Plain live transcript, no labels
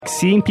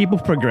seeing people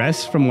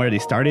progress from where they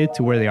started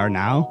to where they are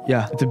now.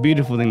 Yeah. It's a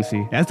beautiful thing to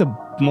see. That's the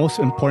most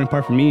important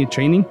part for me in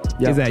training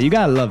is that you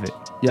got to love it.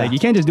 Yeah. Like, you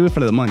can't just do it for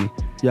the money.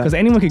 Yeah. Because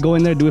anyone could go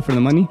in there and do it for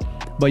the money,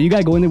 but you got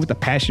to go in there with a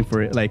passion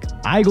for it. Like,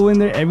 I go in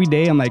there every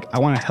day. I'm like, I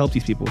want to help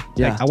these people.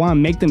 Yeah. Like, I want to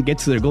make them get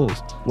to their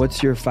goals.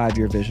 What's your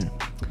 5-year vision?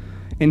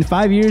 In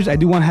 5 years, I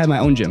do want to have my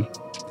own gym.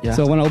 Yeah.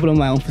 So I want to open up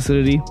my own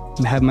facility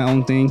and have my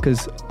own thing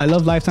because I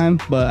love Lifetime,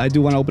 but I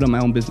do want to open up my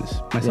own business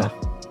myself.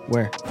 Yeah.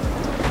 Where?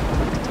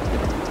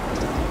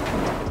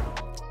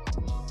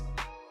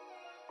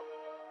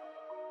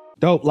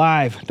 Dope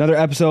Live, another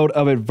episode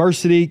of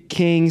Adversity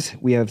Kings.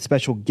 We have a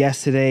special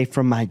guest today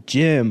from my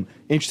gym.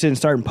 Interested in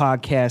starting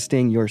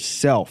podcasting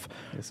yourself.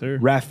 Yes, sir.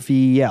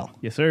 Rafael.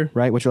 Yes, sir.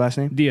 Right? What's your last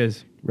name?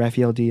 Diaz.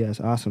 Rafael Diaz.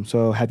 Awesome.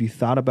 So have you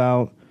thought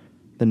about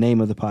the name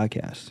of the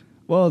podcast?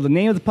 Well, the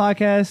name of the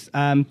podcast,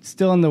 I'm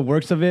still in the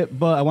works of it,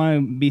 but I want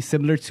to be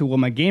similar to what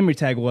my gamer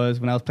tag was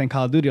when I was playing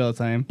Call of Duty all the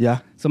time. Yeah.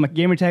 So my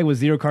gamer tag was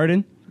Zero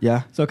Cardin.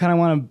 Yeah. So I kind of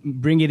want to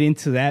bring it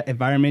into that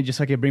environment just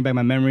so I can bring back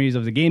my memories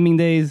of the gaming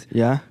days.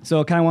 Yeah.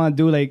 So I kind of want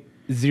to do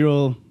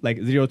zero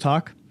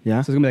talk. Yeah. So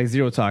it's going to be like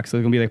zero talk. So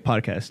it's going to be like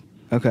podcast.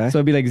 Okay. So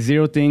it'd be like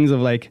zero things of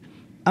like,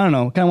 I don't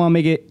know, kind of want to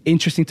make it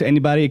interesting to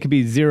anybody. It could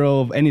be zero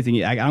of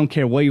anything. I don't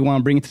care what you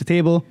want to bring to the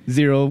table.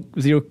 Zero,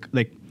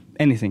 like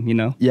anything, you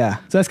know? Yeah.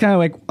 So that's kind of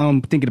like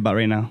I'm thinking about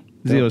right now.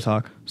 Zero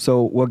talk.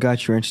 So what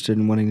got you interested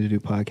in wanting to do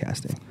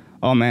podcasting?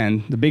 Oh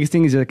man, the biggest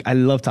thing is like I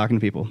love talking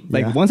to people.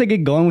 Like once I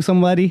get going with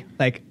somebody,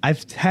 like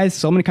I've had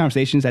so many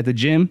conversations at the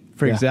gym,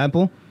 for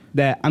example,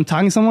 that I'm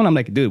talking to someone, I'm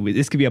like, dude,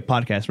 this could be a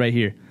podcast right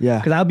here. Yeah.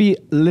 Because I'll be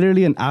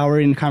literally an hour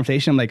in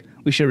conversation. I'm like,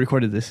 we should have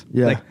recorded this.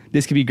 Yeah. Like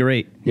this could be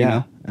great. Yeah, You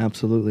know?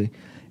 absolutely.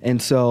 And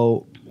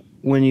so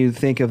when you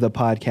think of the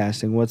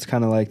podcasting, what's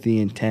kind of like the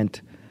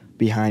intent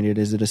behind it?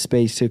 Is it a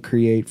space to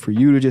create for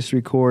you to just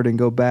record and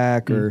go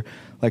back? Or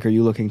like, are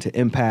you looking to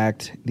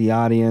impact the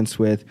audience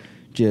with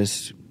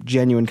just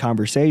genuine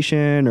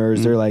conversation? Or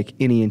is there like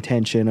any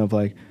intention of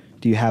like,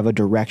 do you have a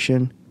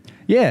direction?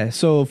 Yeah.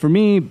 So for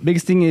me,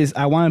 biggest thing is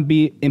I want to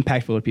be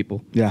impactful to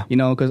people. Yeah. You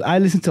know, because I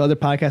listen to other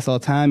podcasts all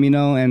the time, you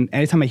know, and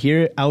anytime I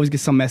hear it, I always get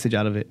some message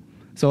out of it.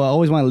 So I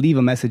always want to leave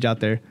a message out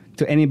there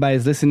to anybody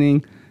who's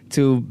listening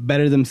to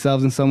better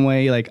themselves in some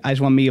way. Like, I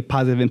just want to make a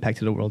positive impact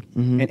to the world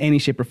in any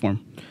shape or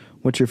form.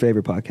 What's your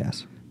favorite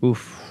podcast?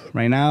 Oof.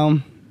 Right now,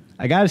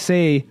 I got to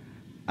say,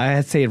 I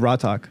had to say Raw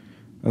Talk.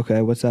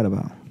 Okay. What's that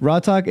about? Raw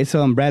Talk, it's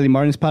Bradley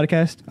Martin's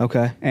podcast.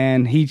 Okay.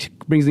 And he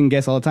brings in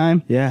guests all the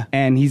time. Yeah.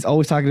 And he's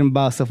always talking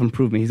about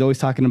self-improvement. He's always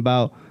talking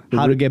about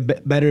how to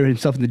get better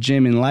himself in the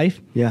gym in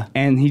life. Yeah.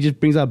 And he just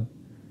brings up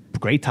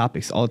great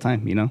topics all the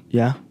time, you know?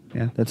 Yeah.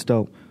 Yeah. That's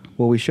dope.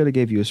 Well, we should have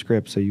gave you a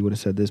script so you would have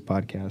said this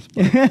podcast.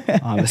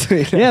 But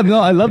honestly. Yeah,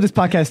 no, I love this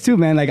podcast too,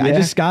 man. Like,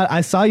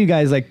 I saw you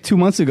guys like 2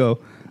 months ago.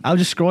 I was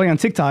just scrolling on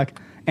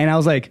TikTok and I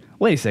was like,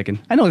 wait a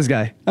second, I know this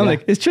guy. I'm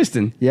like, it's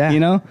Tristan. Yeah.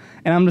 You know?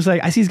 And I'm just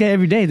like, I see this guy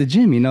every day at the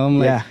gym, you know? I'm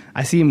like,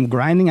 I see him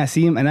grinding, I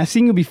see him, and I've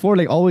seen you before,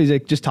 like always,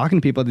 like just talking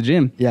to people at the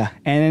gym. Yeah.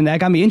 And then that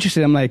got me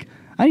interested. I'm like,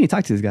 I need to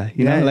talk to this guy,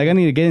 you know? Like, I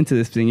need to get into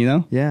this thing, you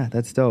know? Yeah,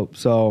 that's dope.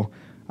 So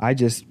I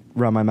just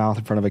run my mouth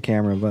in front of a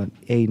camera, but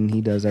Aiden,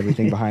 he does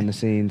everything behind the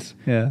scenes.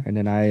 Yeah. And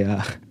then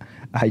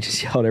I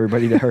just yell at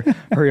everybody to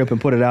hurry up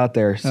and put it out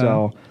there.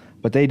 So,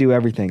 but they do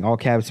everything. All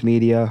Caps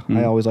Media.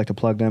 I always like to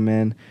plug them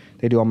in.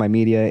 They do all my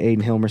media.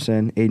 Aiden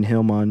Hilmerson, Aiden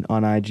Hilm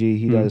on IG.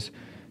 He does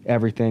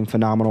everything.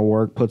 Phenomenal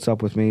work. Puts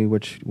up with me,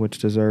 which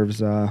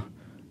deserves $1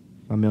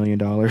 million.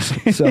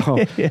 So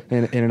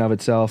in and of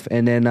itself.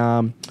 And then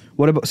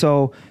what about?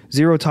 So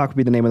Zero Talk would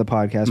be the name of the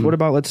podcast. What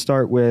about? Let's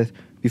start with.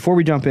 Before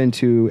we jump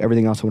into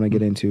everything else I want to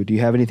get into, do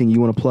you have anything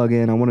you want to plug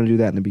in? I want to do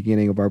that in the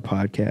beginning of our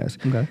podcast.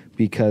 Okay.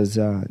 Because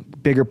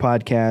bigger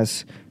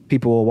podcasts,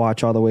 people will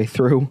watch all the way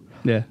through.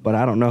 Yeah. But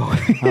I don't know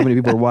how many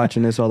people are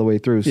watching this all the way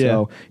through.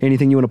 So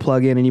anything you want to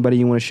plug in? Anybody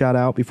you want to shout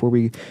out before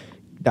we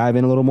dive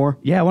in a little more?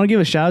 Yeah, I want to give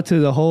a shout out to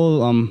the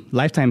whole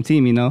Lifetime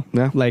team, you know?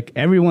 Yeah. Like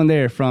everyone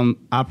there, from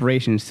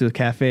operations to the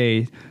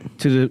cafe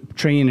to the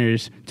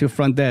trainers to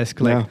front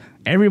desk. Like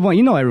everyone,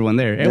 you know everyone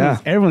there.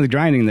 Everyone's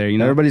grinding there, you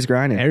know? Everybody's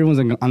grinding.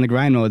 Everyone's on the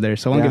grind mode there.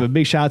 So I want to give a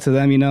big shout out to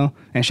them, you know?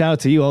 And shout out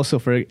to you also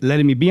for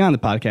letting me be on the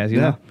podcast, you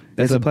know?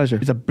 It's a pleasure.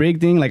 It's a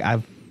big thing. Like,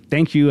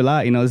 thank you a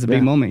lot, you know? It's a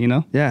big moment, you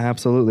know? Yeah,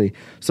 absolutely.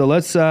 So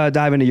let's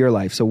dive into your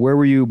life. So where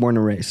were you born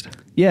and raised?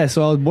 Yeah,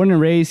 so I was born and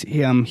raised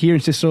here in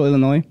Cicero,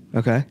 Illinois.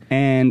 Okay.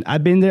 And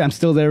I've been there. I'm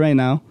still there right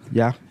now.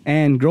 Yeah.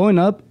 And growing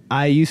up,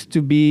 I used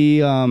to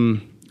be,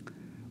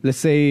 let's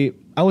say,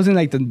 I wasn't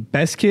like the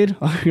best kid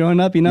growing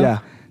up, you know? Yeah.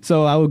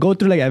 So I would go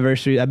through like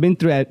adversity. I've been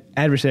through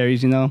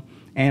adversaries, you know?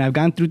 And I've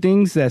gone through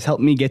things that's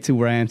helped me get to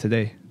where I am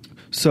today.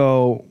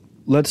 So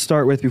let's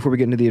start with, before we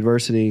get into the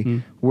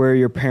adversity, where are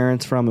your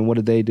parents from and what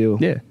did they do?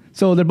 Yeah.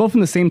 So they're both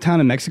from the same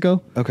town in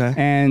Mexico. Okay.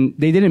 And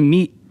they didn't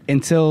meet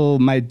until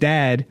my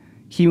dad,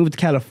 he moved to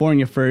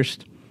California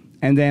first.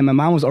 And then my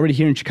mom was already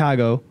here in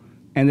Chicago.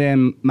 And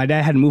then my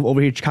dad had to move over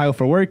here to Chicago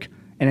for work.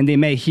 And then they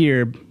met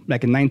here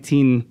like in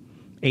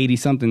 1980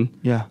 something.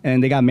 Yeah.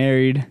 And they got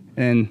married.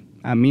 And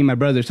me and my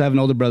brother, so I have an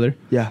older brother.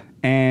 Yeah.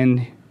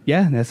 And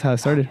Yeah, that's how it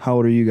started. How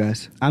old are you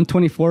guys? I'm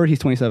 24. He's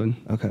 27.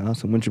 Okay,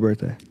 awesome. When's your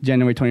birthday?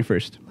 January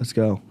 21st. Let's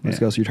go. Let's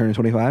go. So you're turning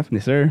 25?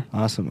 Yes, sir.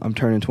 Awesome. I'm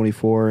turning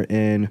 24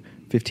 in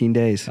 15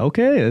 days.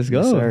 Okay, let's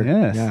go. Yes, sir.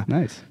 Yes. Yeah.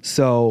 Nice.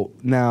 So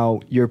now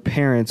your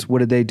parents, what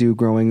did they do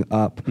growing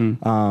up,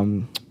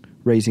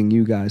 raising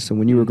you guys? So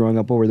when you were growing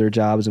up, what were their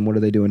jobs and what are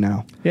they doing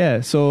now?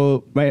 Yeah,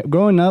 so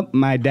growing up,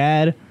 my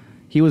dad,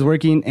 he was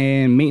working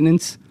in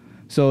maintenance.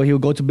 So he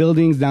would go to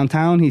buildings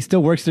downtown. He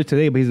still works there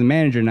today, but he's a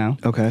manager now.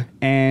 Okay.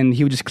 And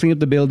he would just clean up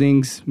the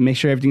buildings, make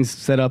sure everything's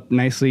set up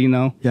nicely,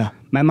 Yeah.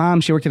 My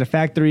mom, she worked at a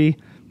factory,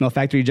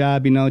 factory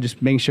job,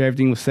 just making sure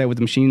everything was set with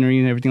the machinery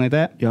and everything like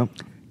that. Yep.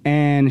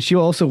 And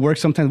she'll also work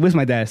sometimes with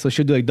my dad. So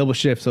she'll do like double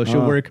shifts. So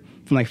she'll work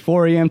from like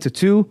 4 a.m. to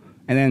 2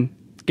 and then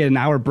get an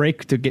hour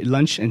break to get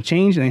lunch and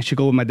change. And then she'll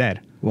go with my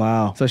dad.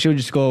 Wow. So she would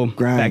just go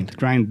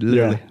grind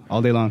literally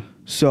all day long.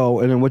 So,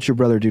 and then what's your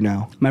brother do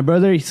now? My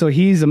brother, so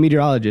he's a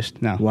meteorologist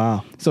now.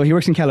 Wow. So he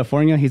works in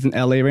California. He's in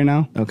LA right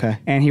now. Okay.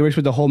 And he works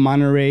with the whole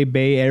Monterey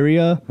Bay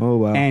area. Oh,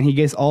 wow. And he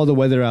gets all the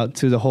weather out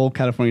to the whole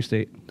California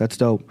state. That's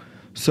dope.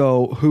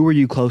 So who were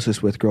you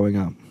closest with growing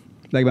up?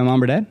 Like my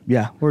mom or dad?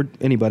 Yeah, or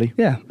anybody.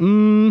 Yeah.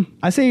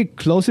 I say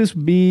closest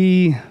would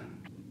be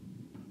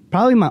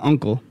probably my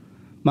uncle.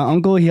 My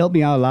uncle, he helped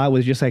me out a lot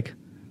with just like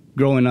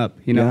growing up,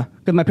 Yeah.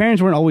 Because my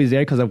parents weren't always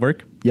there because of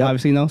work,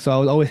 obviously, So I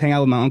would always hang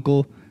out with my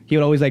uncle. He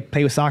would always like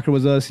play with soccer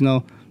with us,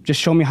 just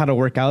show me how to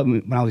work out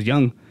when I was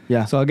young.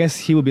 Yeah. So I guess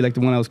he would be like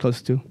the one I was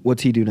close to.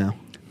 What's he do now?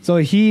 So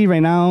he, right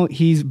now,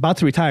 he's about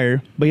to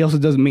retire, but he also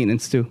does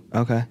maintenance too.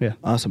 Okay. Yeah.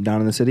 Awesome.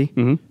 Down in the city?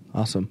 Mm-hmm.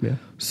 Awesome. Yeah.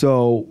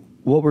 So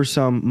what were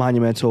some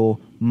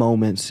monumental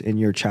moments in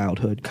your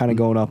childhood, kind of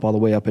going up all the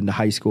way up into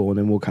high school, and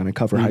then we'll kind of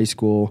cover high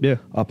school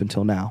up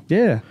until now?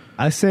 Yeah.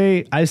 I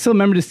still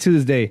remember this to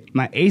this day.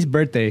 My 8th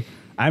birthday,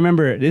 I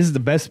remember this is the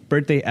best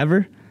birthday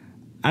ever.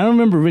 I don't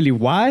remember really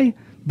why,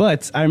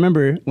 but I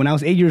remember when I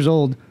was 8 years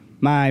old,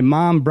 my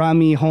mom brought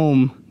me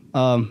home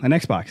an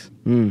Xbox.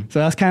 So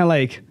that's kind of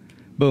like,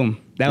 boom.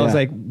 That was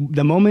like,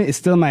 the moment is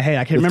still in my head.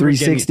 I can remember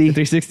 360? The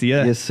 360,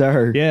 yeah. Yes,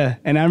 sir. Yeah.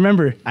 And I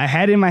remember I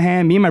had it in my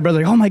hand. Me and my brother,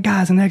 like, oh my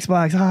God, it's an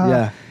Xbox. Ah.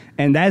 Yeah.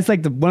 And that's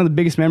like one of the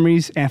biggest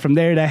memories. And from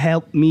there, that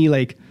helped me.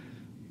 Like,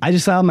 I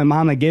just saw my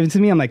mom like gave it to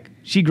me. I'm like,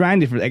 she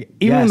grinded for like,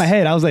 even in my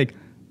head, I was like,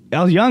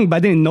 I was young, but I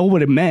didn't know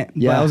what it meant.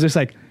 Yeah. But I was just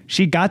like,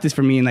 she got this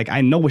for me. And like,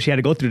 I know what she had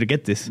to go through to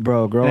get this.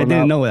 Bro, growing up. I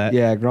didn't know that.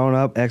 Yeah, growing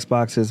up,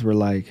 Xboxes were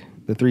like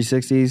the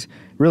 360s.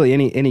 Really,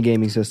 any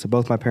gaming system.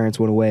 Both my parents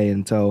went away,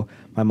 and so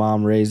my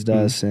mom raised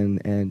us,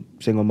 and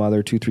single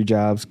mother, 2-3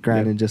 jobs,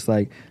 grinding just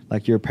like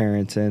your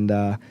parents. And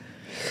I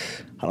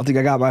don't think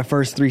I got my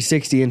first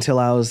 360 until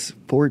I was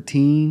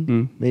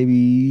 14,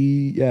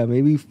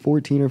 maybe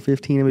 14 or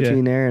 15 in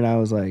between there. And I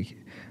was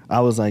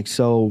like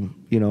so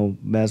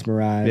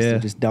mesmerized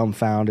and just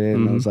dumbfounded,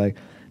 and I was like,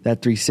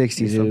 that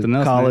 360, dude,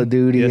 else, Call man. of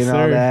Duty Yes, and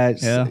all sir.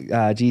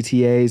 that,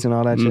 GTAs and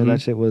all that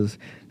shit.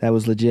 That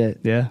was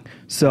legit. Yeah.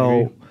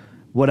 So,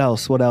 what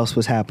else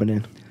was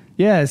happening?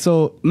 Yeah,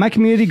 so my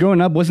community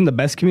growing up wasn't the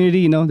best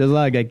community, There's a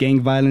lot of like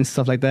gang violence,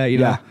 stuff like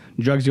that,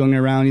 drugs going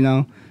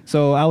around,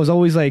 So I was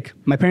always like,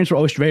 my parents were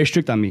always very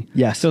strict on me.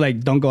 Yes. So like,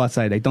 don't go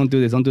outside, like don't do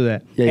this, don't do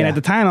that. Yeah, and at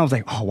the time I was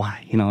like, oh,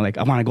 why? Like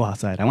I want to go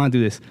outside, I want to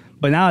do this.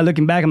 But now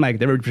looking back, I'm like,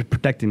 they were just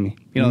protecting me.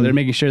 They're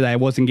making sure that I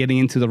wasn't getting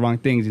into the wrong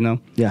things,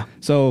 Yeah.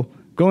 So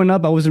growing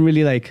up, I wasn't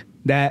really like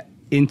that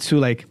into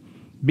like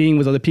being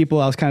with other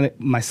people. I was kind of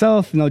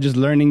myself, just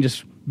learning,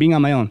 just being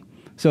on my own.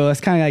 So that's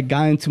kind of like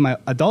got into my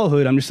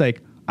adulthood. I'm just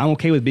like, I'm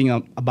okay with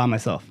being by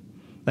myself.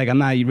 Like I'm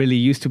not really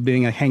used to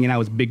being like hanging out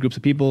with big groups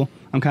of people.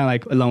 I'm kind of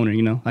like a loner,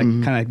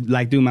 like kind of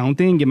like doing my own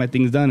thing, get my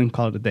things done, and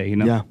call it a day,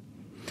 Yeah.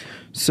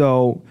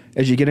 So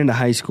as you get into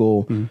high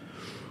school,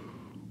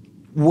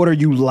 what are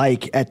you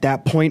like at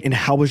that point, and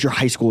how was your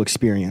high school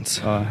experience?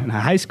 In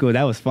high school,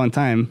 that was a fun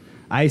time.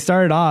 I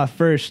started off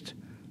first.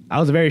 I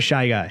was a very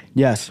shy guy.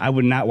 Yes. I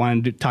would not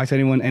want to talk to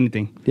anyone,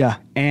 anything. Yeah.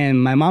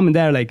 And my mom and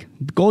dad are like,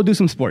 go do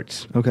some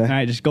sports. Okay. All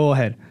right, just go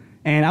ahead.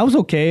 And I was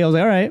okay. I was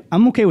like, all right,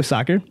 I'm okay with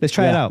soccer. Let's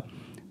try it out.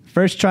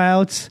 First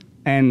tryouts,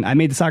 and I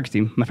made the soccer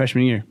team my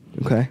freshman year.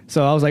 Okay.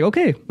 So I was like,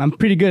 okay, I'm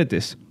pretty good at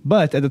this.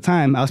 But at the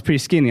time, I was pretty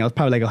skinny. I was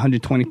probably like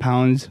 120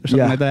 pounds or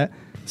something like that.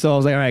 So I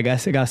was like, all right,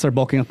 guys, I got to start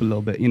bulking up a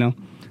little bit,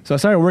 So I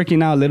started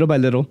working out little by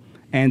little.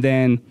 And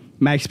then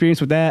my experience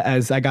with that,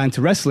 as I got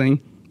into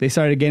wrestling, they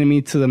started getting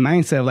me to the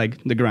mindset of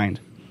like the grind.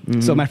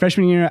 So my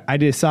freshman year, I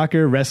did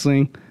soccer,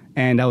 wrestling,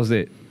 and that was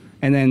it.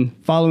 And then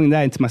following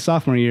that into my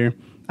sophomore year,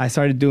 I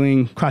started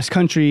doing cross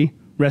country,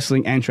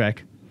 wrestling, and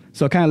track.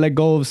 So I kind of let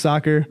go of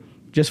soccer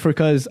just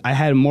because I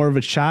had more of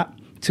a shot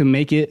to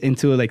make it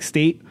into a like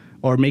state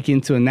or make it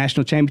into a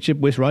national championship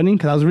with running,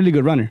 because I was a really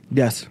good runner.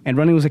 Yes. And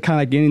running was kind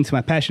of like getting into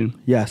my passion.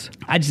 Yes.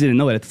 I just didn't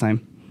know it at the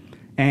time.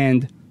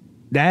 And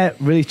that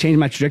really changed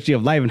my trajectory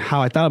of life and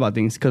how I thought about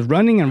things. Because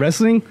running and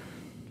wrestling,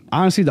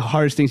 honestly, the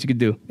hardest things you could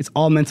do. It's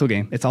all mental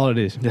game. It's all it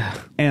is. Yeah.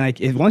 And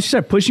like, once you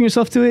start pushing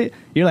yourself to it,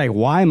 you're like,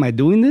 why am I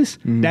doing this?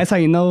 That's how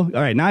you know,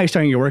 all right, now you're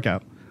starting your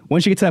workout.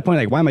 Once you get to that point,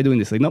 like, why am I doing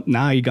this? Like, nope,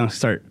 now you're going to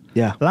start.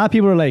 Yeah. A lot of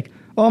people are like,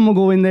 oh, I'm going to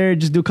go in there,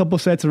 just do a couple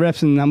sets of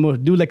reps, and I'm going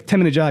to do like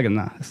 10-minute jogging.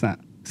 Nah, it's not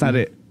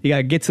it. You got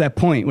to get to that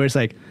point where it's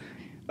like,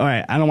 all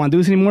right, I don't want to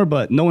do this anymore,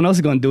 but no one else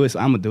is going to do it, so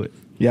I'm going to do it.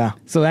 Yeah.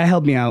 So that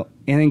helped me out.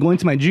 And then going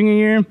to my junior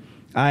year,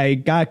 I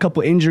got a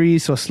couple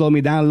injuries, so it slowed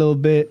me down a little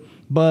bit.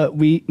 But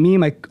me and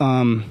my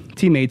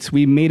teammates,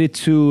 we made it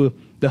to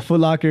the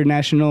Foot Locker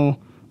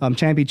National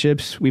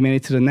Championships. We made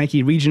it to the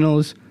Nike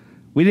Regionals.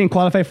 We didn't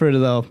qualify for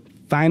the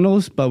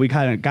finals, but we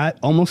kind of got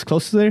almost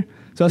close to there.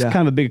 So that's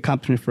kind of a big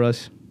accomplishment for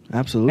us.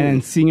 Absolutely.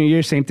 And senior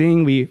year, same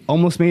thing. We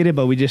almost made it,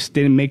 but we just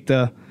didn't make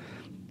the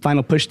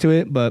final push to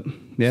it. But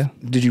yeah.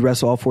 Did you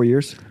wrestle all 4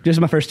 years? Just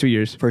my first 2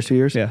 years. First 2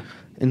 years? Yeah.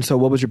 And so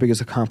what was your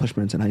biggest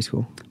accomplishments in high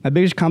school? My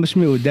biggest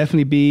accomplishment would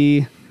definitely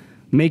be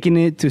making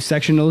it to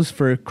sectionals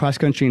for cross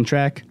country and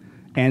track.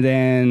 And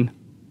then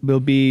we'll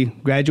be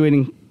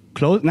graduating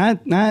close,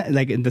 not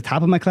like in the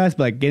top of my class,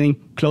 but like getting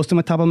close to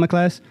my top of my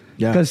class.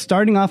 Yeah. Because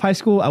starting off high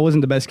school, I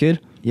wasn't the best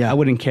kid. Yeah. I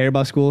wouldn't care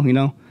about school, you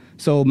know?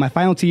 So my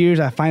final 2 years,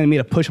 I finally made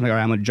a push. I'm like, all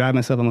right, I'm going to drive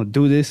myself. I'm going to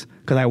do this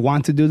because I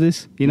want to do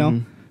this, you know?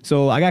 Mm-hmm.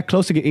 So I got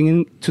close to getting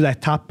into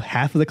that top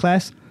half of the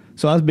class.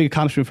 So that was a big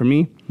accomplishment for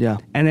me. Yeah.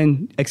 And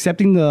then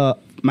accepting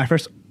my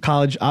first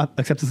college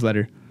acceptance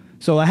letter.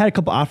 So I had a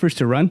couple offers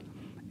to run,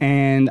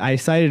 and I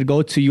decided to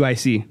go to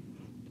UIC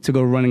to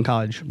go run in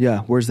college.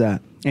 Yeah. Where's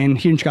that? And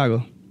here in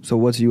Chicago. So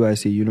what's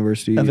UIC?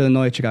 University Of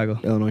Illinois, Chicago.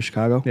 Illinois,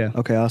 Chicago? Yeah.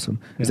 Okay, awesome.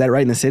 Yeah. Is that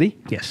right in the city?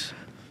 Yes.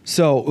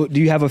 So do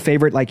you have a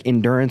favorite like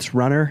endurance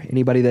runner?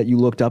 Anybody that you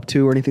looked up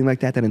to or anything like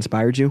that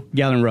inspired you?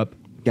 Gallon Rupp.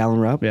 Gallon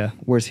Rupp? Yeah.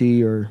 Where's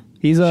he or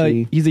He's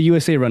she? a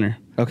USA runner.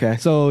 Okay.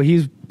 So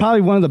he's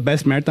probably one of the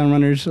best marathon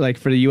runners like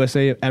for the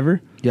USA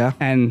ever. Yeah.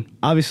 And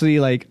obviously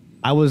like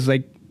I was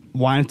like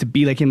wanting to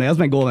be like him. Like, that was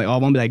my goal. Like, oh, I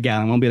want to be like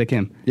Gallon. I want to be like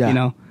him. Yeah. You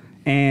know?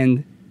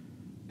 And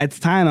at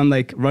the time I'm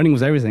like running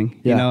was everything.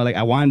 Yeah. You know, like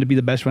I wanted to be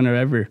the best runner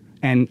ever.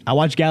 And I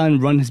watched Gallon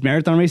run his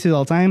marathon races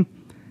all the time.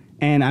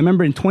 And I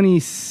remember in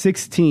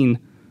 2016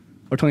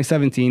 or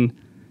 2017,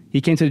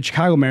 he came to the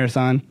Chicago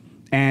Marathon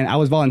and I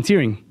was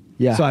volunteering.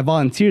 Yeah. So I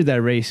volunteered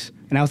that race.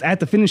 And I was at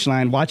the finish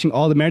line watching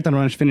all the marathon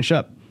runners finish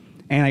up.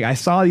 And like I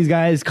saw these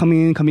guys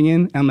coming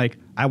in, and I'm like,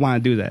 I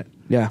want to do that.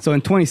 Yeah. So in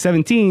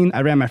 2017,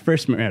 I ran my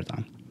first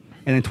marathon.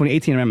 And in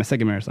 2018, I ran my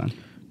second marathon.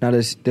 Now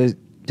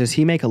does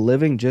he make a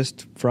living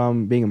just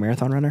from being a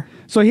marathon runner?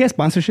 So he has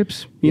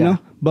sponsorships, you Yeah. know,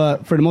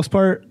 but for the most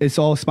part, it's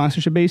all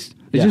sponsorship based.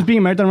 It's Yeah. just being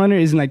a marathon runner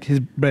isn't like his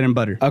bread and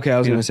butter. Okay, I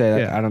was you going know? to say that.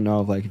 Yeah. I don't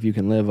know if you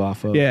can live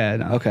off of. Yeah,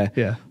 no. Okay.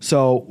 Yeah.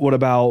 So what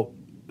about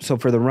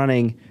for the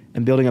running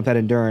and building up that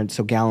endurance?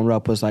 So Gallon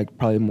Rupp was like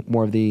probably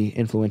more of the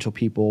influential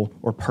people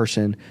or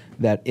person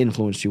that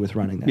influenced you with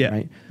running. Then, Yeah.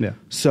 right? Yeah.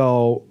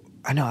 So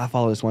I know I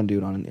follow this one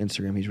dude on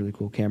Instagram. He's really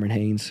cool, Cameron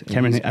Haynes.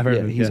 And I've heard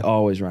of him, He's yeah.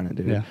 always running,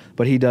 dude. Yeah.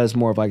 But he does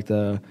more of like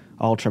the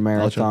ultra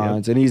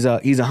marathons, yeah.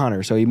 and he's a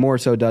hunter. So he more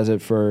so does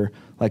it for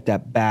like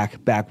that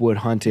backwood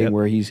hunting Yep.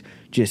 where he's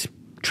just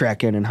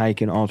trekking and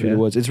hiking all through Yeah. the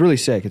woods. It's really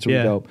sick. It's really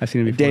Yeah, dope. I've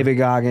seen it before. David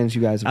Goggins,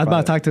 you guys. I was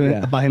about to talk to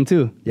him about him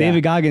too. Yeah.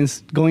 David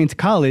Goggins going to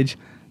college,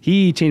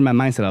 he changed my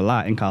mindset a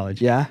lot in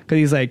college. Yeah? Because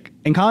he's like,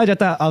 in college, I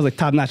thought I was like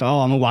top notch.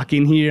 Oh, I'm going to walk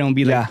in here. I'm going to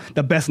be like Yeah.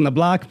 the best in the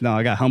block. No,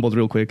 I got humbled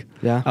real quick.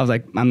 Yeah. I was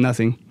like, I'm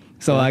nothing.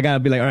 So Yeah. I got to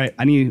be like, all right,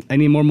 I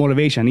need more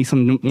motivation. I need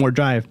some more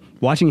drive.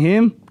 Watching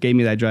him gave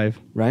me that drive.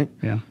 Right?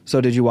 Yeah.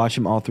 So did you watch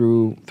him all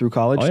through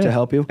college Oh, yeah. to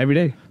help you? Every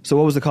day. So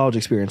what was the college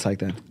experience like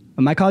then?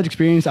 My college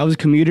experience, I was a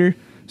commuter.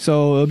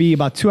 So it'll be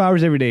about 2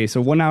 hours every day.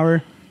 So 1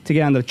 hour to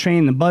get on the train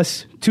and the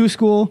bus to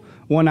school,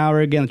 1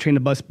 hour get on the train and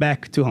the bus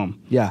back to home.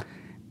 Yeah.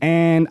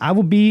 And I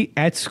will be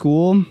at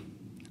school.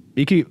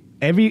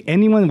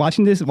 Anyone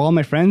watching this, of all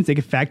my friends, they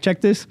could fact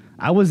check this.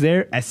 I was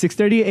there at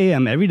 6:30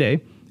 a.m. every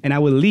day, and I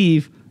would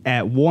leave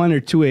at 1 or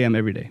 2 a.m.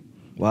 every day.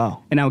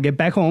 Wow. And I would get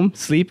back home,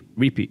 sleep,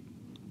 repeat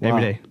every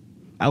Wow. day.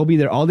 I will be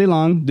there all day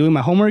long, doing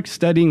my homework,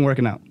 studying,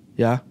 working out.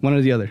 Yeah. One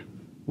or the other.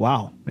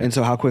 Wow. And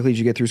so how quickly did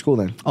you get through school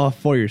then? All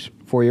 4 years.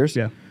 4 years?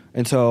 Yeah.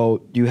 And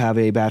so you have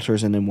a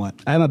bachelor's and then what?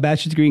 I have a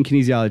bachelor's degree in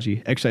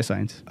kinesiology, exercise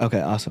science. Okay,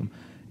 awesome.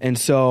 And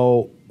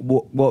so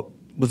what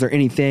was there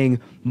anything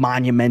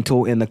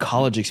monumental in the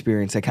college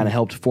experience that kind of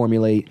helped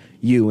formulate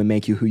you and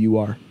make you who you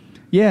are?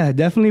 Yeah,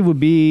 definitely would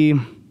be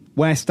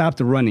when I stopped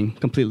running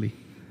completely.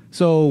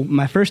 So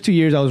my first 2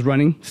 years I was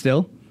running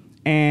still,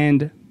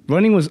 and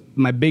running was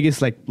my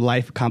biggest like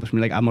life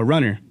accomplishment. Like I'm a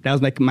runner. That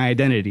was like my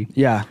identity.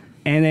 Yeah.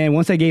 And then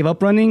once I gave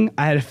up running,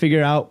 I had to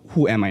figure out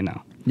who am I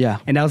now. Yeah.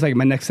 And that was like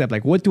my next step.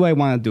 Like, what do I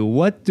want to do?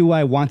 What do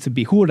I want to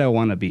be? Who would I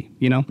want to be?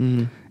 You know?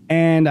 Mm-hmm.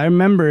 And I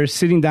remember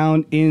sitting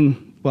down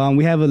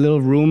we have a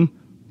little room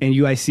in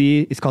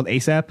UIC. It's called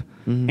ASAP.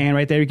 Mm-hmm. And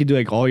right there, you could do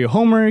like all your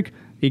homework.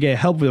 You get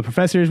help with the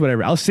professors,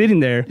 whatever. I was sitting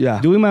there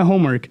doing my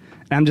homework.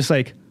 And I'm just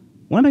like,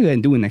 what am I going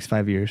to do in the next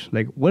 5 years?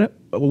 Like, what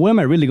am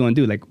I really going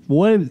to do? Like,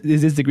 what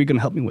is this degree going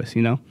to help me with,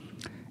 you know?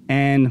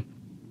 And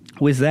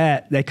with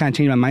that kind of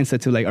changed my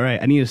mindset to like, all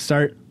right, I need to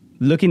start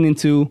looking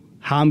into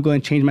how I'm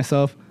going to change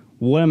myself.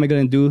 What am I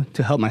going to do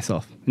to help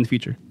myself in the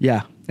future?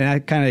 Yeah. And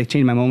that kind of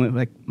changed my moment,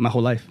 like my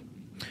whole life.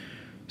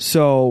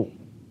 So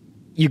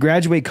you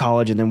graduate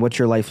college, and then what's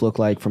your life look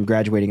like from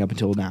graduating up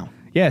until now?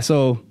 Yeah,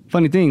 so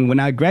funny thing, when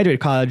I graduated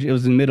college, it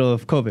was in the middle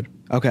of COVID.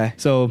 Okay.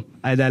 So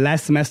that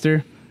last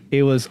semester,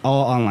 it was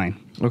all online.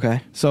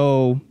 Okay.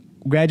 So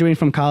graduating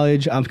from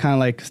college, I'm kind of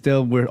like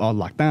still we're all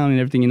locked down and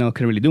everything.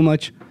 Couldn't really do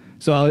much.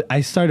 So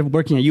I started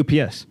working at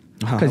UPS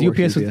because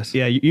UPS was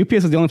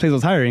UPS was the only place that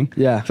was hiring.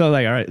 Yeah. So I was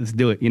like, all right, let's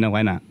do it.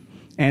 Why not?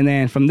 And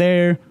then from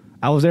there,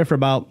 I was there for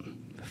about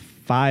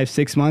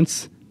 5-6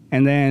 months,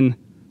 and then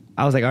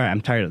I was like, all right, I'm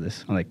tired of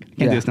this. I'm like, I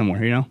can't do this no more.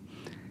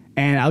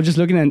 And I was just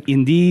looking at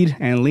Indeed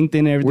and LinkedIn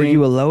and everything. Were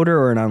you a loader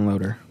or an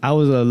unloader? I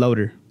was a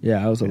loader.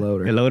 Yeah, I was a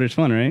loader. A loader's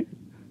fun, right?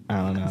 I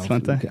don't know. It's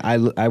fun time.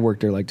 I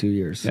worked there like 2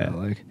 years,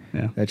 so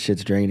that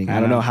shit's draining. I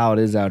don't know how it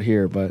is out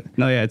here, but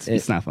no,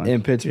 it's not fun.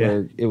 In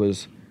Pittsburgh, it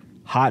was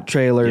hot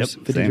trailers,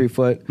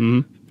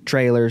 53-foot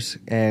trailers,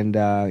 and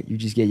you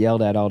just get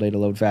yelled at all day to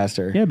load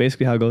faster. Yeah,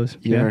 basically how it goes.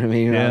 You know what I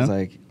mean? Yeah. I was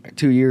like,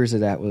 2 years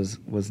of that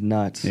was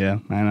nuts. Yeah,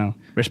 I know.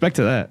 Respect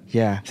to that.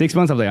 Yeah. 6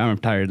 months, I'm like, I'm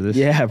tired of this.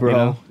 Yeah,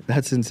 bro.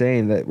 That's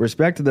insane. That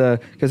respect to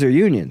because they're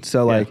union.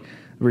 So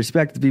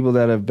respect the people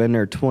that have been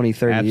there 20,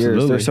 30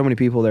 years. There's so many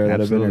people there that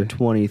have been there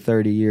 20,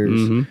 30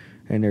 years.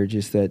 And they're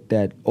just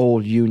that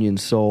old union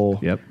soul.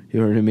 Yep.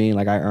 You know what I mean?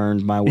 Like, I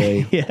earned my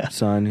way,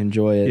 son.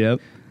 Enjoy it.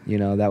 Yep.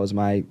 That was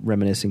my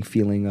reminiscing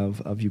feeling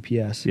of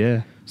UPS.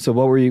 Yeah. So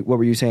what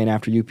were you saying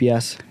after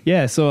UPS?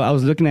 Yeah, so I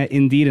was looking at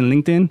Indeed and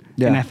LinkedIn,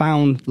 and I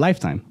found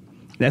Lifetime.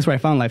 That's where I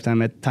found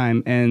Lifetime at the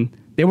time, and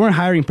they weren't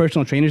hiring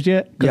personal trainers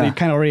yet because they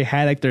kind of already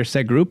had like their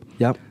set group.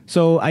 Yep.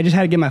 So I just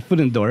had to get my foot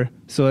in the door.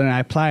 So then I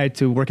applied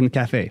to work in the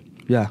cafe.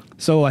 Yeah.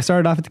 So I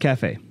started off at the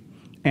cafe,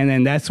 and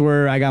then that's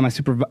where I got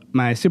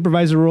my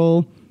supervisor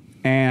role,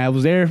 and I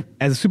was there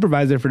as a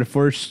supervisor for the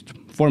first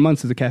 4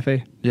 months of the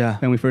cafe. Yeah.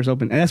 When we first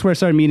opened. And that's where I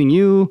started meeting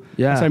you.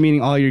 Yeah. I started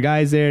meeting all your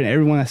guys there and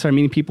everyone. I started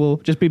meeting people,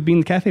 just being in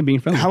the cafe, being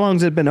friendly. How long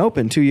has it been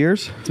open? 2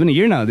 years? It's been a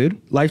year now, dude.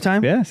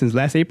 Lifetime? Yeah, since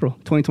last April,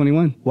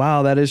 2021.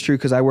 Wow, that is true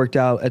because I worked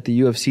out at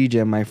the UFC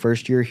gym my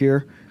first year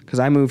here because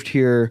I moved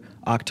here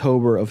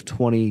October of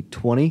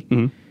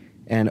 2020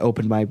 and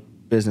opened my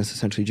business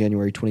essentially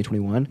January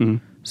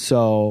 2021.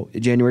 So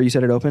January, you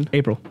said it opened?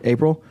 April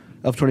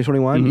of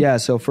 2021? Yeah,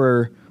 so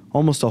for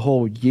almost a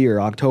whole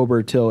year,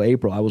 October till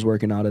April, I was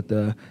working out at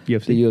the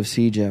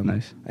UFC gym.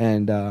 Nice.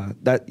 And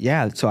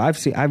so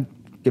I've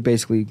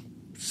basically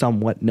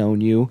somewhat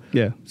known you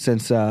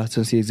since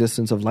the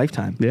existence of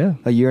Lifetime. Yeah.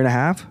 A year and a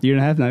half? Year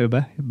and a half now,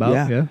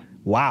 about. Yeah.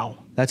 Wow.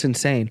 That's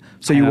insane.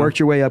 So you worked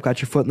your way up,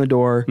 got your foot in the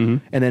door,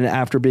 and then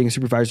after being a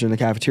supervisor in the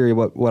cafeteria,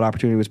 what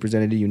opportunity was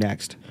presented to you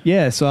next?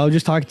 Yeah, so I was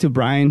just talking to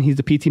Brian. He's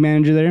the PT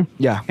manager there.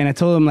 Yeah. And I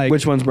told him, like...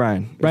 Which one's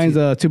Brian? Brian's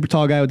a super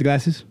tall guy with the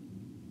glasses.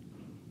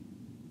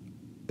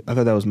 I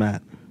thought that was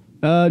Matt.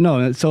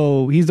 No,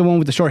 so he's the one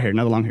with the short hair,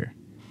 not the long hair.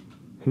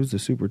 Who's the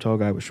super tall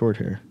guy with short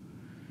hair?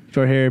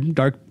 Short hair,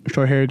 dark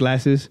short hair,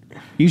 glasses.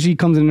 Usually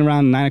comes in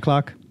around 9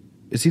 o'clock.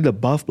 Is he the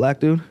buff black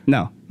dude?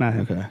 No, not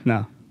him. Okay.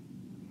 No.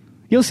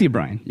 You'll see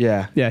Brian.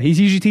 Yeah. Yeah, he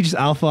usually teaches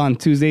Alpha on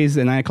Tuesdays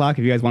at 9 o'clock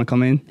if you guys want to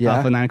come in. Yeah.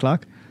 Alpha 9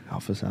 o'clock.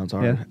 Alpha sounds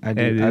hard.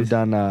 Yeah, I've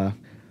done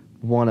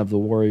one of the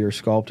Warrior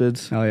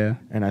Sculpteds. Oh, yeah.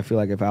 And I feel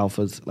like if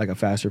Alpha's like a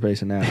faster pace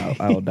than that,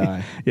 I will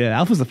die. Yeah,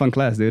 Alpha's a fun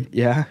class, dude.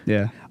 Yeah?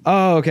 Yeah.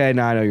 Oh, okay.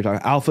 Now I know what you're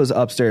talking. Alpha's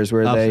upstairs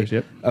where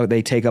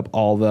they take up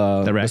all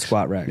the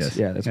squat racks. Yes.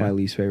 Yeah, that's my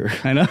least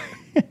favorite. I know.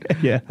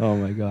 Yeah. Oh,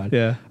 my God.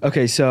 Yeah.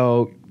 Okay,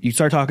 so you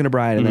start talking to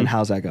Brian, and then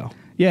how's that go?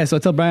 Yeah, so I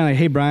tell Brian, like,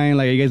 hey, Brian,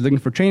 like, are you guys looking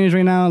for trainers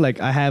right now? Like,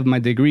 I have my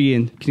degree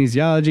in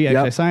kinesiology,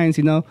 exercise science,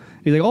 He's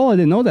like, oh, I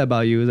didn't know that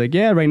about you. He's like,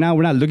 yeah, right now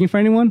we're not looking for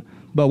anyone,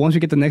 but once we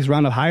get the next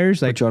round of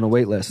hires, like... Put you on a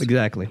wait list.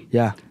 Exactly.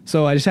 Yeah.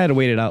 So I just had to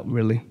wait it out,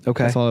 really.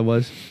 Okay. That's all it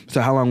was.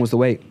 So how long was the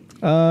wait?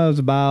 It was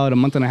about a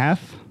month and a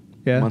half.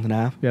 Yeah. A month and a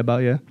half?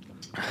 Yeah,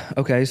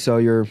 Okay, so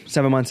you're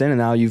 7 months in, and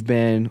now you've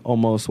been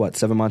almost,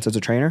 7 months as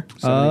a trainer?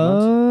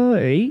 7,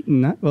 8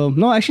 months? 8?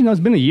 No, actually, no, it's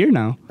been a year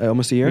now.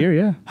 Almost a year? A year,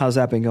 yeah. How's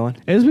that been going?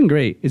 It's been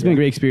great. It's been a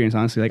great experience,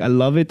 honestly. Like, I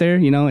love it there.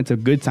 It's a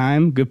good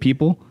time, good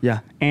people.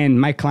 Yeah.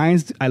 And my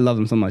clients, I love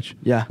them so much.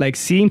 Yeah. Like,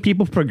 seeing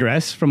people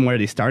progress from where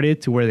they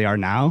started to where they are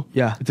now.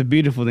 Yeah. It's a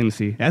beautiful thing to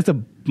see. That's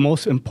the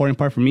most important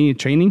part for me in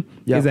training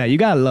is that you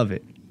got to love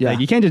it. Yeah. Like,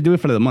 you can't just do it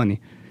for the money.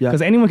 Yeah.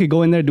 Because anyone could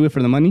go in there, do it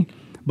for the money.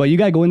 But you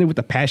got to go in there with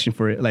a passion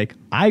for it. Like,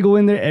 I go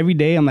in there every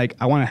day. I'm like,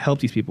 I want to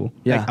help these people.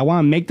 Yeah. Like, I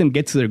want to make them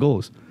get to their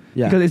goals.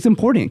 Yeah. Because it's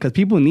important. Because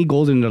people need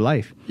goals in their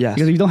life. Yes.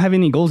 Because if you don't have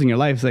any goals in your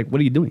life, it's like,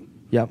 what are you doing?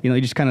 Yep. You're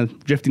just kind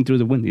of drifting through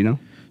the wind,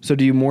 So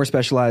do you more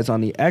specialize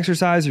on the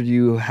exercise, or do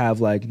you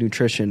have, like,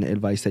 nutrition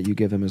advice that you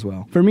give them as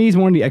well? For me, it's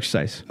more the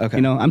exercise. Okay.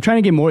 I'm trying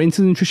to get more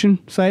into the nutrition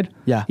side.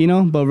 Yeah.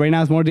 But right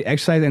now it's more the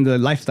exercise and the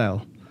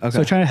lifestyle. Okay.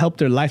 So trying to help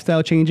their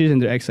lifestyle changes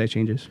and their exercise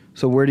changes.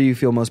 So where do you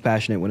feel most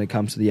passionate when it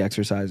comes to the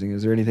exercising?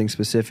 Is there anything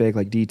specific,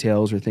 like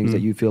details or things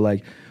that you feel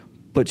like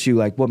puts you,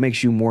 like, what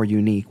makes you more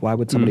unique? Why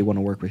would somebody want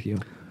to work with you?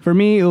 For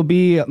me, it'll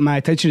be my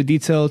attention to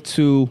detail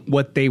to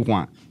what they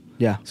want.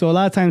 Yeah. So a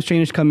lot of times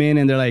trainers come in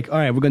and they're like, all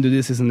right, we're going to do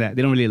this, this, and that.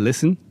 They don't really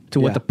listen to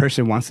what the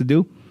person wants to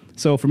do.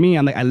 So for me,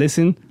 I'm like, I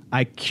listen,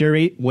 I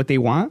curate what they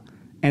want,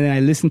 and then I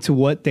listen to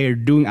what they're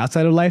doing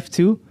outside of life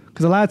too.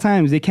 Because a lot of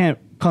times they can't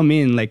come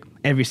in like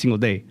every single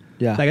day.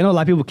 Yeah. Like, I know a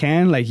lot of people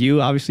can, like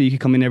you, obviously you can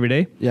come in every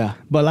day. Yeah.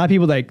 But a lot of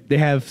people, like, they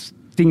have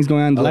things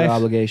going on in their Other life.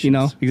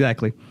 obligations.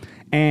 Exactly.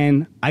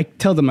 And I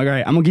tell them, like, all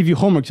right, I'm going to give you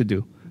homework to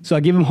do. So I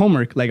give them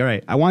homework, like, all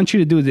right, I want you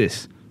to do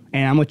this.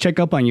 And I'm going to check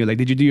up on you. Like,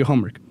 did you do your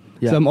homework?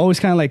 Yeah. So I'm always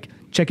kind of like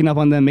checking up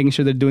on them, making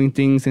sure they're doing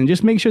things, and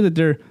just make sure that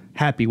they're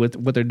happy with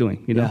what they're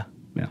doing, you know?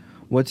 Yeah.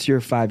 What's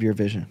your 5-year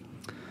vision?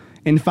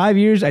 In 5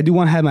 years, I do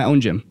want to have my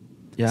own gym.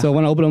 Yeah. So I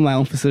want to open up my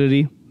own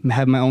facility,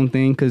 have my own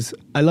thing, because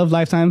I love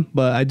Lifetime,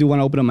 but I do want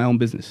to open up my own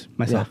business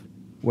myself. Yeah.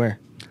 Where?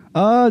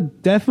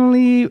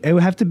 Definitely, it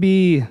would have to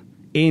be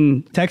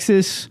in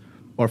Texas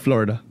or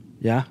Florida.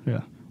 Yeah?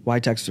 Yeah. Why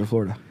Texas or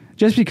Florida?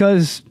 Just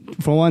because,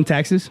 for one,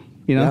 taxes.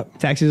 You know,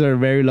 taxes are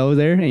very low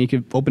there, and you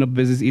can open up a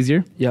business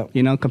easier. Yep.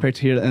 You know, compared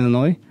to here in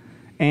Illinois,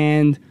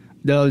 and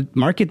the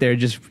market there is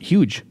just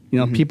huge. You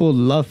know, people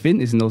love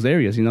fitness in those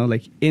areas. You know,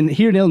 like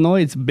here in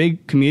Illinois, it's a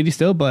big community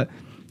still, but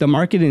the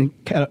market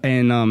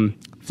in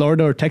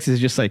Florida or Texas is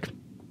just like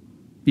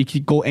you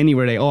could go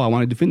anywhere. Like, oh, I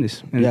want to do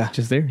fitness, and it's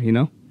just there. You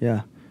know.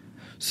 Yeah.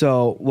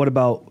 So, what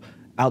about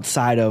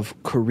outside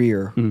of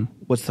career?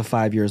 What's the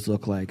 5 years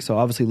look like? So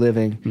obviously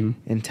living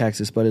in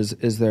Texas, but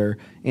is there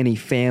any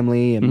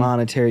family and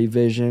monetary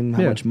vision?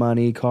 How much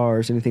money,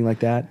 cars, anything like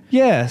that?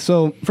 Yeah.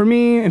 So for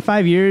me, in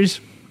 5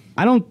 years,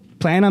 I don't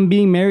plan on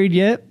being married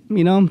yet.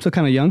 You know, I'm still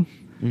kind of young.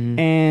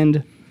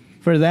 And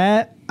for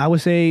that, I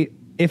would say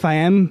if I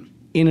am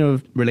in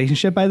a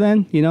relationship by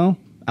then, you know,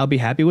 I'll be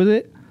happy with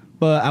it.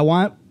 But I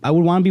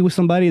would want to be with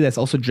somebody that's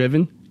also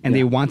driven and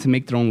they want to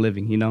make their own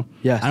living, you know?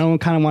 Yes. I don't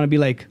kind of want to be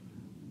like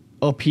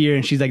up here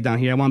and she's like down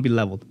here. I want to be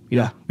leveled. You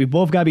know? We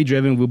both got to be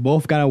driven. We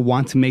both got to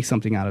want to make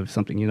something out of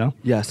something, you know?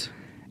 Yes.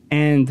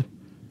 And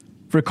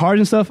for cars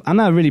and stuff, I'm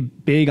not really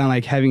big on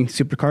like having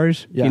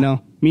supercars, you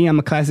know? Me, I'm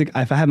a classic.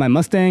 If I have my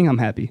Mustang, I'm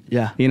happy.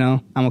 Yeah. You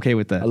know, I'm okay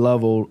with that. I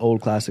love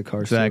old classic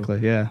cars. Exactly,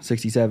 too. yeah.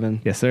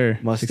 67. Yes, sir.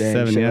 Mustang,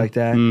 67, shit yeah. like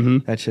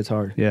that. That shit's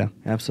hard. Yeah.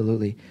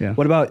 Absolutely. Yeah.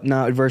 What about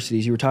now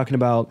adversities? You were talking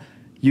about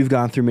you've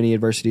gone through many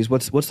adversities.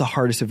 What's the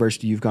hardest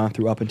adversity you've gone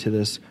through up into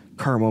this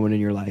current moment in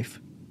your life?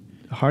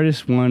 The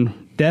hardest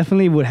one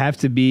definitely would have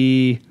to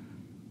be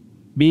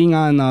being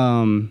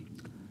on,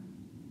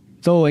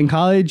 so in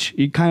college,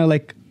 you kind of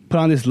like put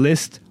on this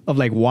list of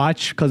like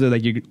watch because of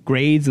like your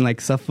grades and like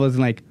stuff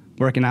wasn't like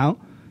working out.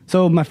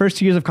 So my first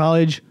 2 years of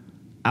college,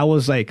 I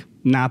was like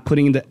not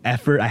putting in the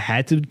effort I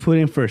had to put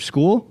in for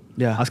school.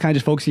 Yeah. I was kind of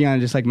just focusing on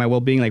just like my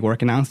well-being, like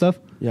working out and stuff.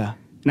 Yeah.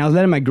 And I was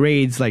letting my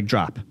grades like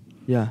drop.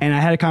 Yeah. And I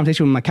had a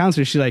conversation with my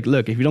counselor. She's like,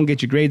 look, if you don't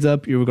get your grades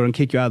up, we're going to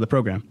kick you out of the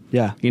program.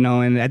 Yeah. You know,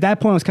 and at that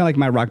point, it was kind of like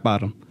my rock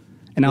bottom.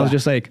 And I was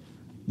just like,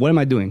 what am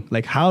I doing?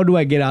 Like, how do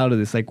I get out of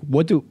this? Like,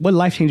 what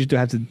life changes do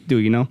I have to do,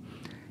 you know?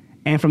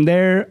 And from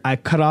there, I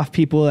cut off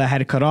people that I had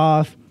to cut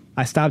off.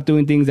 I stopped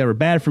doing things that were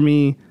bad for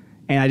me.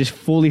 And I just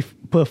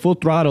put full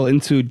throttle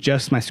into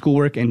just my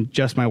schoolwork and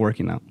just my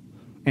working out.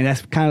 And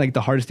that's kind of like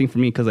the hardest thing for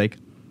me because, like,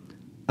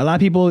 a lot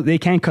of people, they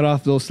can't cut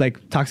off those,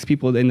 like, toxic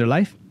people in their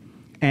life.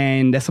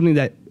 And that's something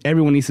that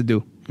everyone needs to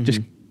do.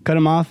 Just cut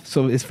them off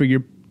so it's for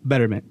your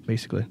betterment,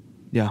 basically.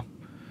 Yeah.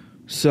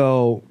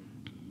 So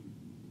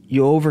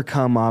you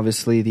overcome,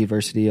 obviously, the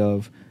adversity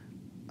of,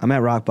 I'm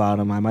at rock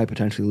bottom. I might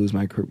potentially lose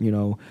my,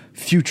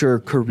 future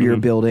career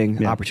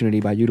building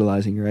opportunity by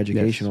utilizing your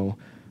educational,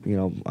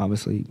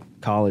 obviously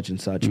college and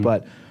such.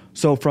 But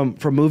so from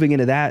moving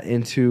into that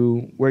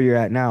into where you're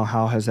at now,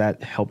 how has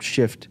that helped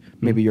shift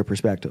maybe your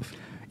perspective?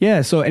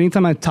 Yeah, so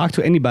anytime I talk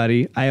to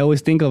anybody, I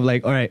always think of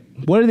like, all right,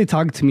 what are they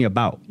talking to me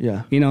about?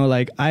 Yeah. You know,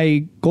 like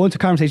I go into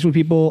conversation with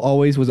people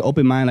always with an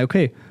open mind, like,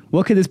 okay,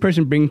 what could this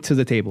person bring to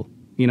the table?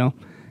 You know?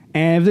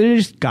 And if they're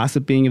just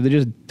gossiping, if they're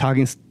just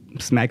talking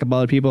smack about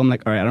other people, I'm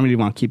like, all right, I don't really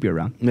want to keep you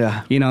around.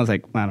 Yeah. You know, it's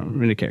like, I don't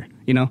really care,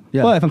 you know?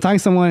 Yeah. But if I'm talking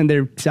to someone and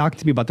they're talking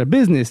to me about their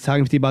business,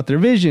 talking to me about their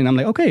vision, I'm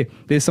like, okay,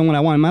 this is someone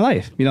I want in my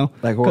life, you know?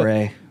 Like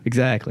Jorge.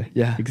 Exactly.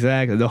 Yeah.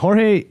 Exactly. The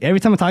Jorge,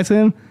 every time I talk to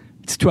him,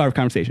 it's a 2-hour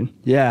conversation.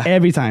 Yeah.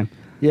 Every time.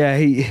 Yeah,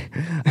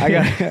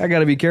 I got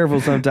to be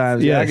careful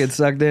sometimes. Yes. I get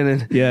sucked in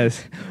and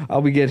yes,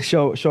 I'll be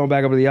showing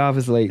back up to the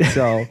office late.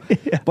 So,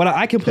 but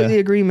I completely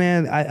agree,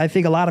 man. I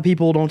think a lot of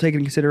people don't take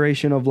into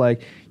consideration of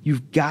like,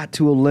 you've got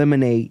to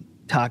eliminate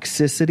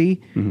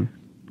toxicity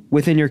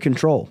within your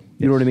control.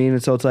 You know what I mean?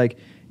 And so it's like,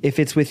 if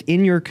it's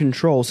within your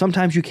control,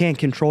 sometimes you can't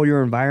control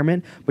your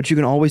environment, but you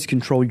can always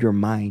control your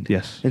mind.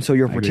 Yes. And so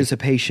your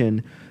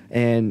participation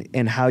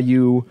and how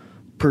you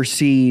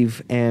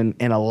perceive and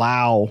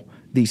allow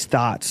these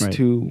thoughts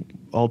to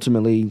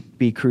ultimately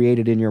be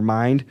created in your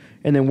mind,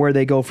 and then where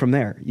they go from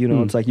there. You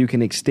know, it's like you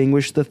can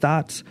extinguish the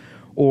thoughts,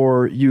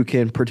 or you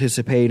can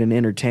participate and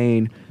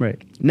entertain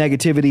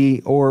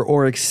negativity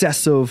or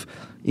excessive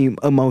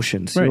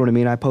emotions. You know what I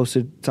mean? I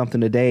posted something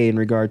today in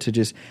regard to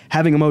just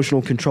having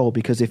emotional control,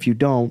 because if you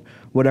don't,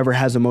 whatever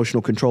has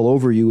emotional control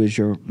over you is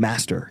your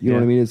master. You know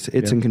what I mean? It's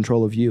in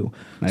control of you.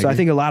 I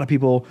think a lot of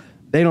people,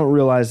 they don't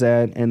realize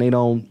that, and they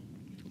don't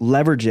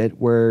leverage it,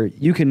 where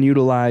you can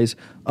utilize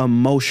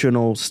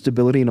emotional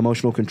stability and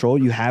emotional control.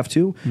 You have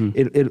to.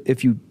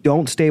 If you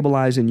don't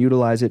stabilize and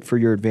utilize it for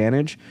your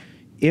advantage,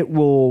 it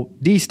will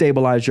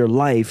destabilize your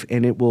life,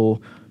 and it will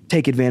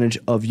take advantage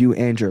of you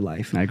and your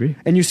life. I agree.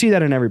 And you see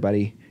that in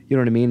everybody. You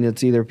know what I mean?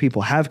 It's either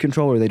people have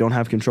control or they don't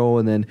have control,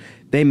 and then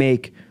they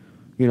make,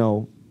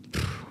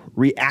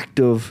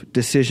 reactive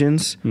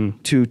decisions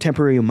to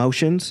temporary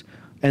emotions,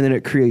 and then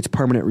it creates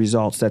permanent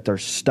results that they're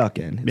stuck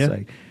in. It's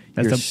like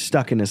you're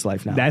stuck in this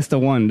life now. That's the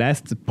one.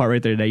 That's the part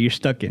right there that you're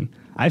stuck in.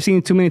 I've seen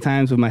it too many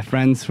times with my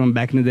friends from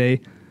back in the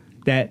day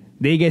that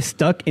they get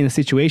stuck in a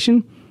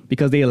situation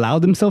because they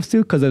allowed themselves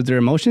to because of their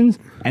emotions,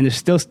 and they're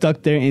still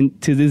stuck there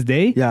to this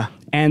day. Yeah.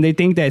 And they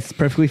think that it's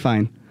perfectly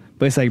fine.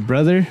 But it's like,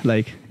 brother,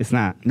 like, it's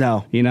not.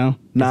 No. You know?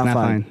 Not it's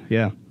not fine.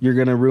 Yeah. You're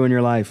going to ruin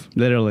your life.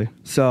 Literally.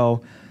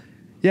 So,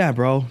 yeah,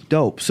 bro.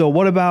 Dope. So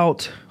what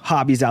about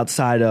hobbies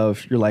outside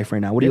of your life right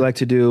now? What do you like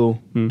to do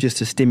just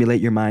to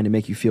stimulate your mind and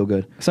make you feel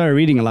good? I started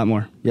reading a lot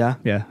more. Yeah?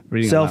 Yeah.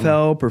 Reading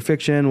Self-help or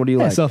fiction? What do you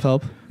like?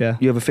 Self-help. Yeah.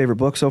 You have a favorite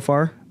book so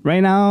far?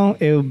 Right now,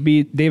 it would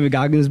be David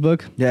Goggins'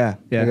 book. Yeah.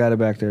 I got it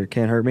back there.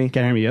 Can't Hurt Me?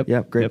 Can't Hurt Me, yep.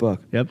 Yep, great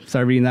book. Yep.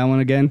 Started reading that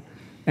one again.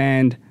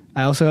 And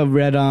I also have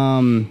read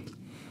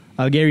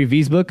Gary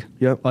Vee's book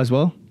as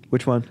well.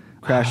 Which one?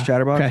 Crash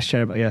Chatterbox? Crash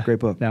Chatterbox, yeah. Great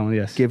book. That one,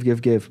 yes. Give.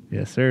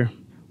 Yes, sir.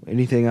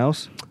 Anything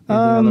else? Anything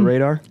on the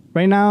radar?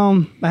 Right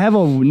now, I have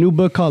a new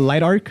book called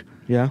Light Arc.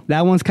 Yeah.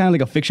 That one's kind of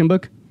like a fiction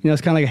book. You know,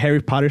 it's kind of like a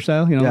Harry Potter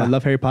style. You know, I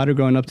love Harry Potter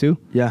growing up too.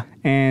 Yeah.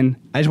 And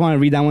I just want to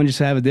read that one just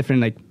to have a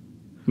different, like,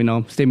 you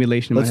know,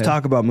 stimulation. Let's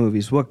talk about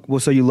movies.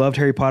 So you loved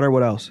Harry Potter.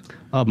 What else?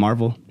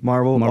 Marvel. All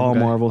Marvel.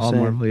 All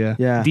same. Marvel, yeah.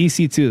 Yeah.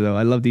 DC too, though.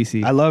 I love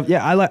DC.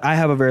 I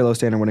have a very low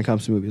standard when it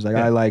comes to movies. Like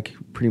I like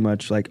pretty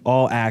much like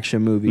all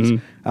action movies.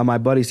 My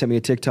buddy sent me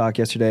a TikTok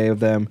yesterday of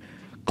them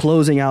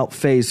closing out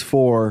Phase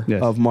 4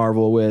 of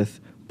Marvel with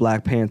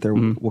Black Panther,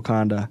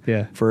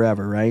 Wakanda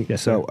Forever, right?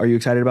 Yes, so are you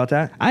excited about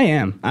that? I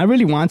am. I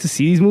really want to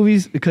see these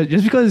movies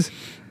because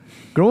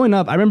growing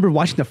up, I remember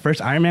watching the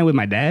first Iron Man with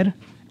my dad,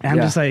 and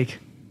I'm just like,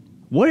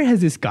 where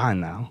has this gone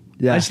now?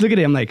 Yeah. I just look at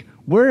it, I'm like,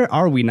 where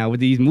are we now with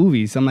these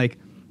movies? I'm like,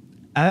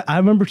 I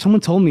remember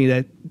someone told me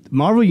that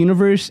Marvel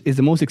Universe is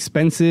the most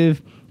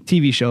expensive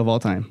TV show of all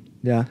time.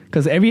 Yeah.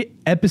 Because every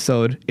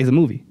episode is a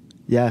movie.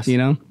 Yes. You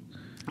know?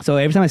 So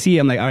every time I see it,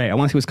 I'm like, all right, I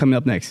want to see what's coming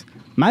up next.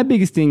 My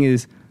biggest thing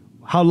is,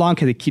 how long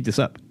can they keep this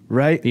up?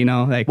 Right. You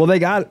know? Like, well, they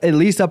got at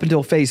least up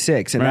until Phase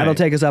 6, and that'll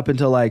take us up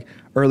until like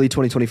early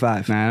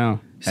 2025. I know.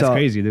 That's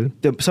crazy,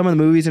 dude. Some of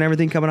the movies and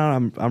everything coming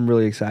out, I'm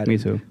really excited. Me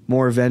too.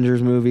 More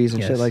Avengers movies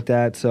and shit like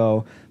that.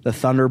 So the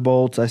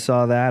Thunderbolts, I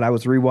saw that. I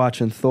was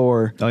rewatching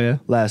Thor.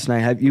 Last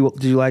night.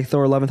 Did you like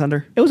Thor: Love and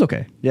Thunder? It was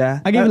okay.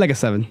 Yeah, I gave it like a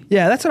 7.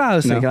 Yeah, that's what I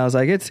was thinking. I was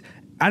like,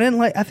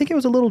 I think it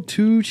was a little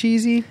too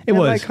cheesy. It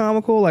was like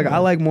comical. Like I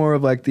like more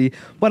of like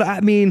but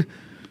I mean,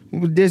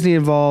 with Disney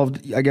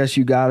involved, I guess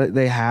you got it.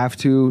 They have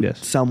to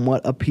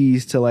somewhat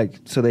appease to like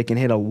so they can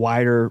hit a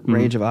wider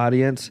range of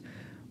audience.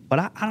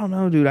 But I don't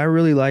know, dude. I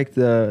really like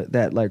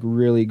that like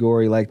really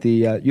gory, like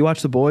the you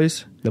watch The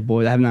Boys? The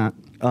Boys, I have not.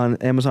 On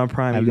Amazon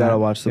Prime, you gotta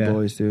watch The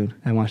Boys, dude.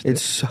 I watched it.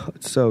 It's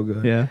so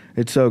good. Yeah,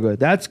 it's so good.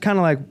 That's kind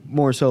of like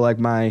more so like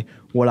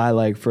what I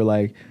like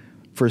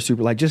for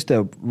super, like just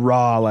the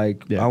raw,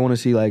 like I want to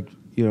see like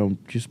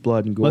just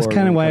blood and gore. Well, that's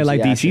kind of why I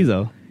like DC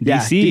though. Yeah,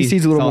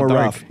 DC's a little more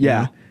dark, rough.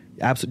 Yeah,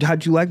 absolutely.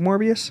 How'd you like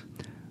Morbius?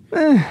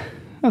 I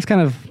was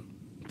kind of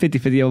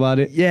 50-50 about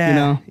it.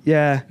 Yeah,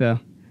 yeah.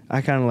 I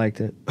kind of liked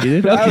it.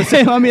 You did?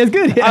 Okay. I mean, it's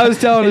good. Yeah. I was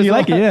telling you, you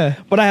like it,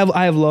 yeah. But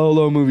I have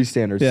low movie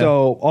standards. Yeah.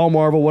 So all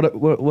Marvel.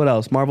 What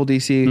else? Marvel,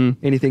 DC.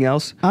 Anything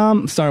else?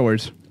 Star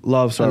Wars.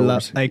 Love Star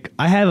Wars. Like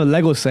I have a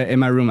Lego set in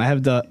my room. I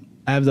have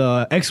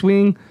the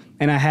X-wing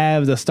and I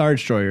have the Star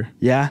Destroyer.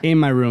 Yeah. In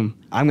my room.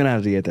 I'm gonna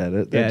have to get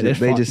that.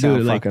 They just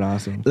sound fucking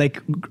awesome.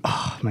 Like,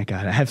 oh my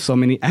god, I have so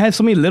many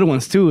little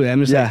ones too.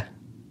 I'm just like,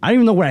 I don't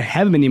even know where I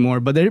have them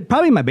anymore, but they're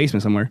probably in my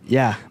basement somewhere.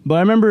 Yeah. But I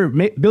remember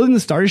building the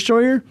Star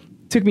Destroyer.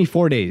 Took me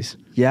 4 days.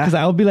 Yeah. Because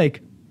I would be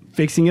like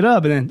fixing it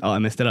up and then, I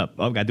messed it up.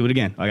 I got to do it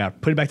again. I got to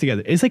put it back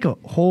together. It's like a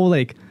whole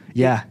like,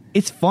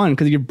 it's fun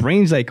because your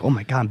brain's like, oh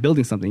my God, I'm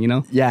building something, you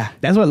know? Yeah.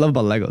 That's what I love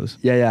about Legos.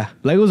 Yeah.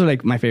 Legos are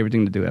like my favorite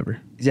thing to do ever.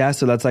 Yeah.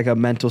 So that's like a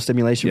mental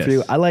stimulation for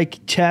you. I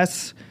like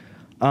chess.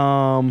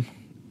 I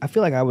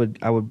feel like I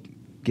would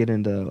get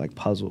into like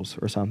puzzles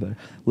or something.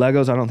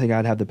 Legos, I don't think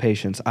I'd have the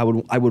patience. I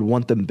would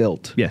want them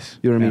built. Yes.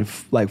 You know what I mean?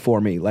 Like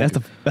for me. Like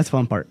that's the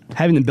fun part.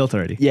 Having them built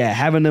already. Yeah,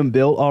 having them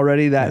built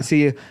already. That's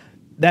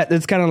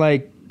kind of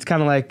like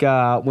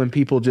when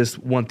people just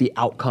want the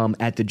outcome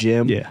at the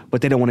gym,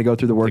 but they don't want to go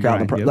through the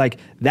workout. Like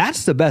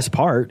that's the best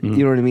part. You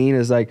know what I mean?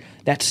 Is like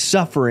that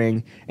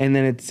suffering, and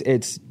then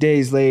it's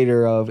days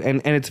later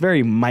and it's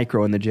very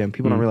micro in the gym.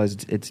 People don't realize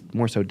it's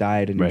more so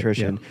diet and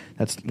nutrition.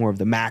 That's more of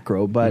the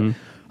macro, but.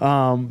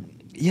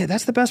 Yeah,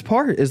 that's the best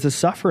part is the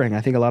suffering.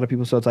 I think a lot of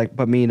people, so it's like,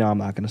 but me, no, I'm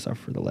not going to suffer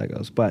for the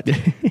Legos. But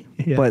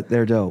but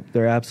they're dope.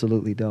 They're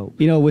absolutely dope.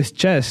 You know, with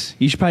chess,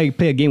 you should probably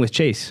play a game with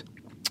Chase.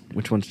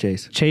 Which one's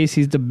Chase? Chase,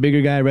 he's the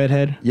bigger guy,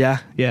 redhead. Yeah.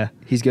 Yeah.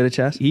 He's good at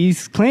chess?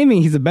 He's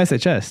claiming he's the best at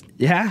chess.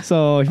 Yeah.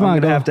 So if you I'm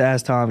want going to have to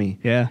ask Tommy.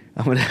 Yeah.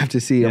 I'm going to have to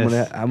see.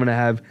 Yes. I'm going to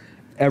have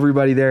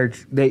everybody there.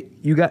 Do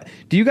you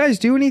guys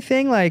do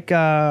anything like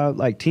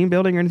team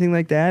building or anything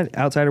like that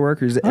outside of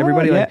work, or is it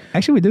everybody like?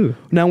 Actually, we do.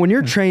 Now, when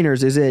you're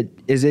trainers, is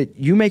it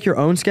you make your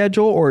own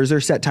schedule, or is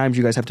there set times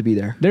you guys have to be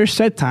there? There's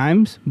set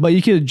times, but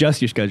you can adjust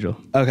your schedule.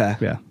 Okay.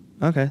 Yeah.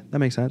 Okay, that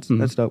makes sense.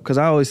 That's dope. Because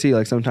I always see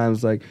like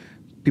sometimes like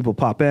people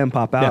pop in,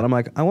 pop out. Yeah. I'm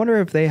like, I wonder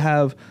if they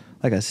have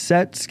like a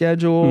set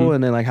schedule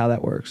and then like how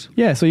that works.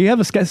 Yeah, so you have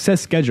a set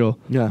schedule.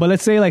 Yeah. But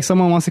let's say like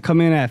someone wants to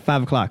come in at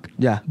 5 o'clock.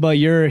 Yeah. But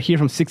you're here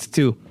from 6 to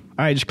 2.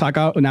 All right, just clock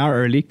out an hour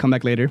early, come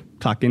back later,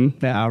 clock in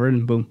that hour,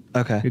 and boom.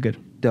 Okay. You're good.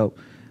 Dope.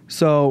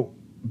 So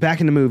back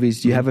into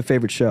movies, do you have a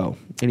favorite show?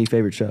 Any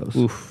favorite shows?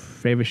 Oof,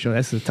 favorite show.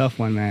 That's a tough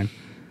one, man.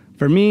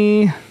 For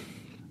me,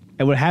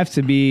 it would have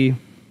to be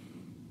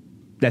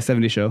that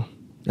 70s show.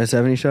 That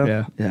 70s show?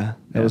 Yeah. Yeah.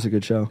 That was a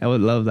good show. I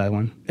would love that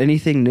one.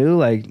 Anything new?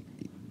 Like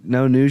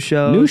no new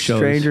shows? New shows.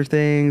 Stranger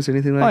Things?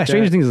 Anything like Oh, yeah, that?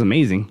 Stranger Things is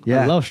amazing.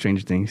 Yeah. I love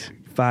Stranger Things.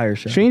 Fire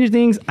show. Stranger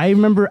Things, I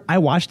remember I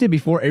watched it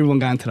before everyone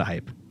got into the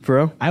hype. For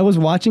real? I was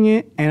watching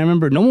it, and I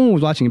remember no one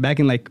was watching it back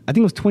in like, I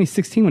think it was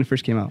 2016 when it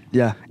first came out.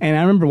 Yeah. And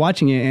I remember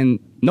watching it, and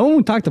no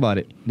one talked about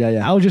it. Yeah,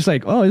 yeah. I was just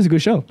like, oh, this is a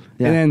good show.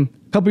 Yeah. And then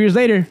a couple years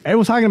later,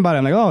 everyone's talking about it.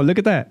 I'm like, oh, look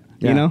at that.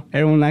 Yeah. You know,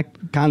 everyone like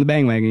kind of the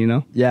bandwagon, you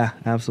know? Yeah,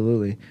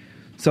 absolutely.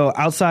 So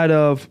outside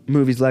of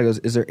movies, Legos,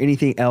 is there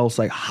anything else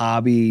like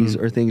hobbies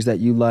or things that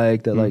you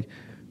like that like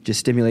just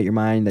stimulate your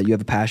mind that you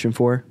have a passion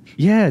for?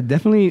 Yeah,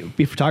 definitely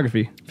be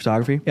photography.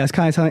 Photography? Yeah, I was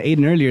kind of telling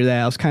Aiden earlier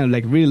that I was kind of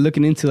like really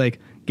looking into like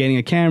getting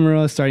a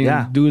camera, starting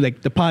Yeah. to do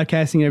like the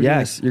podcasting and everything.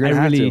 Yes, Like, you're gonna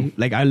I have really,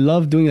 to. Like I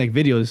love doing like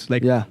videos.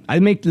 Like Yeah. I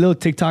make little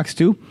TikToks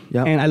too.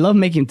 Yeah. And I love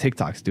making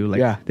TikToks, dude. Like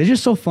Yeah. they're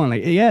just so fun.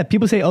 Like yeah,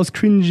 people say, oh, it's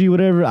cringy,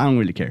 whatever. I don't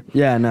really care.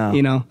 Yeah, no.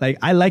 You know, like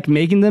I like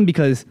making them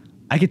because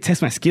I could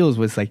test my skills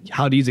with like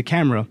how to use a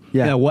camera.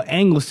 Yeah. You know, what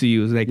angles to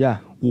use. Like Yeah.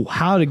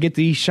 how to get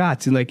these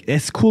shots. And like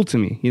it's cool to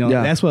me. You know,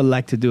 Yeah. that's what I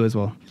like to do as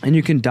well. And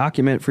you can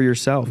document for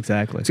yourself.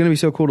 Exactly. It's going to be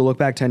so cool to look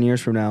back 10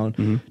 years from now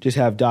and just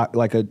have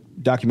like a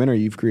documentary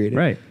you've created.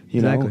 Right.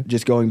 You know, Exactly.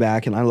 just going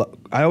back. And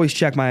I always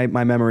check my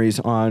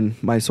memories on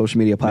my social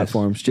media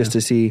platforms just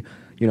to see,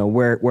 you know,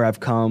 where I've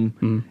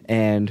come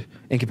and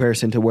in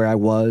comparison to where I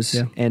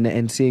was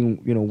and seeing,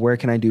 you know, where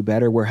can I do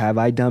better? Where have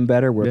I done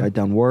better? Where have I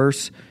done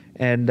worse?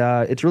 And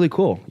it's really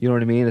cool. You know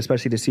what I mean?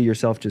 Especially to see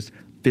yourself just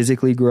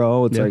physically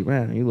grow. It's like,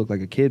 man, you look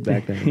like a kid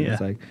back then. Yeah. It's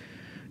like,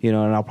 you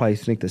know, and I'll probably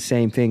think the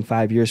same thing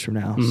 5 years from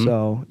now.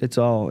 So it's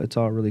all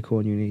really cool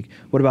and unique.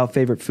 What about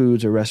favorite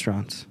foods or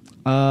restaurants?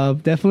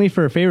 Definitely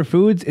for favorite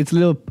foods, it's a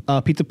little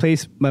pizza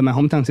place by my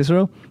hometown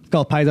Cicero. It's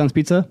called Paisan's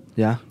Pizza.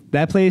 Yeah.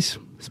 That place,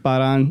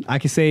 spot on. I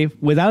can say,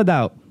 without a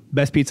doubt,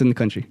 best pizza in the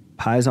country.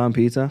 Paisan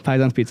Pizza?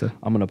 Paisan's Pizza.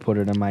 I'm going to put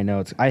it in my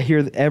notes. I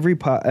hear that every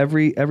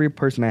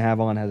person I have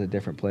on has a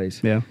different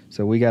place. Yeah.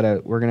 So we're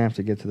going to have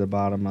to get to the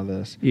bottom of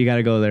this. You got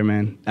to go there,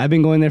 man. I've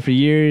been going there for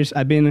years.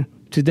 I've been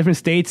to different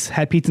states,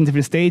 had pizza in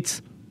different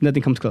states.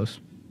 Nothing comes close.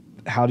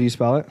 How do you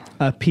spell it?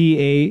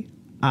 P-A-I-S-A-I-N-S.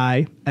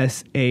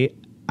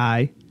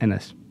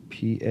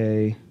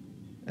 P-A-S-S-I?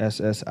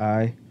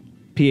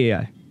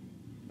 P-A-I.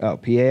 Oh,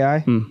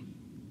 P-A-I?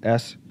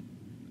 S?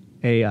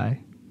 A-I.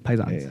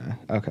 Paisan's. A-I.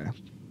 Okay.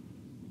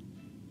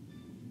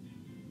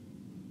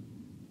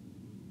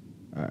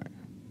 All right.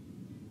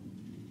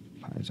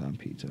 Paisan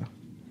Pizza.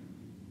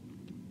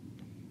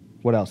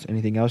 What else?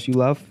 Anything else you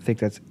love? Think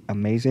that's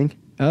amazing?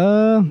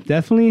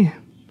 Definitely.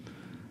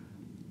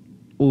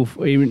 Oof.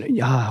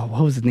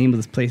 What was the name of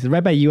this place? It's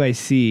right by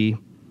UIC.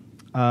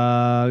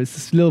 It's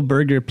this little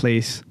burger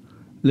place.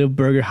 Little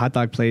burger hot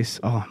dog place.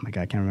 Oh my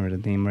God, I can't remember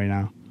the name right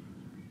now.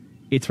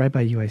 It's right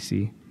by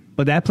UIC.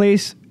 But that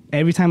place,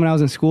 every time when I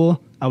was in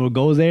school, I would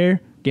go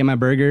there, get my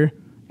burger,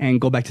 and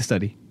go back to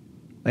study.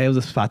 Like, it was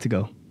a spot to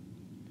go.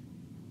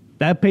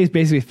 That place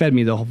basically fed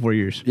me the whole 4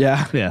 years.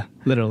 Yeah. Yeah,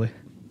 literally.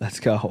 Let's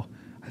go.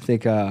 I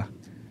think I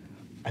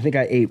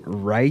ate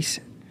rice.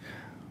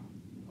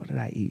 What did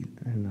I eat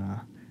in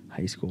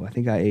high school? I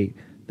think I ate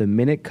the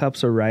minute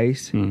cups of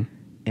rice and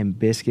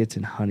biscuits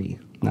and honey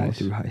all Nice.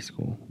 through high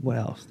school. What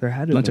else? There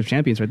had to Lunch be of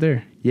champions right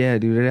there. Yeah,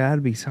 dude, there had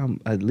to be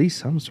at least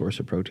some source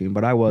of protein.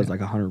 But I was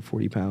like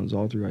 140 pounds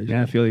all through high school.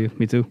 Yeah, I feel you.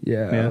 Me too.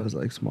 Yeah, I was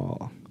like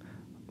small.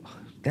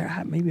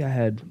 Maybe I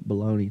had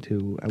bologna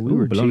too. We Ooh,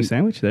 were bologna cheap.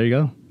 sandwich. There you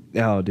go.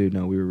 Oh, dude,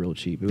 no, we were real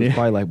cheap. It was Yeah.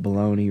 probably like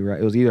bologna, right?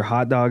 It was either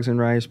hot dogs and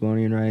rice,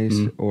 bologna and rice,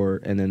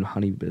 and then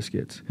honey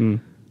biscuits. And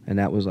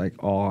that was like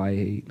all I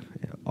ate,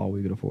 all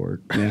we could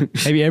afford. Yeah.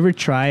 Have you ever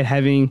tried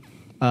having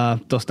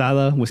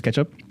tostada with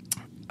ketchup?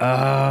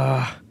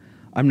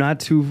 I'm not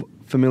too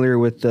familiar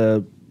with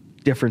the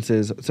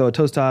differences. So a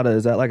tostada,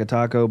 is that like a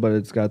taco, but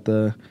it's got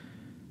the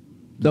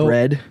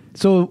bread?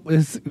 So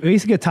it's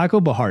basically a taco,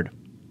 but hard.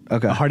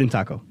 Okay. A hardened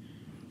taco.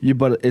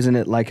 But isn't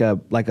it like a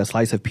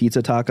slice of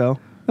pizza taco?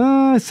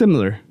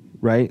 Similar.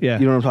 Right? Yeah.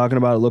 You know what I'm talking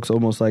about? It looks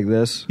almost like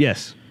this.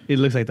 Yes. It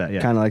looks like that,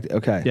 yeah. Kind of like,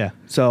 okay. Yeah.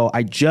 So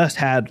I just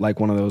had like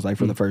one of those like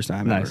for the first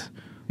time Nice. ever.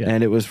 Yeah.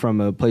 And it was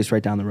from a place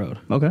right down the road.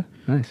 Okay,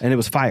 nice. And it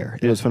was fire.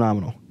 It was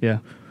phenomenal. Yeah.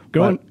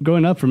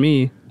 Growing up for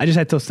me, I just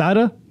had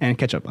tostada and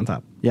ketchup on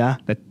top. Yeah?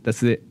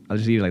 That's it. I'll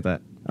just eat it like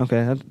that.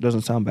 Okay, that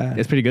doesn't sound bad.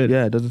 It's pretty good.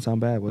 Yeah, it doesn't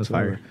sound bad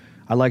whatsoever. fire.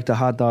 I like the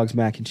hot dogs,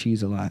 mac and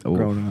cheese a lot Ooh,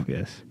 growing up.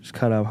 yes. Just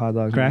cut up hot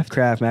dogs. Kraft?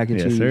 Kraft mac and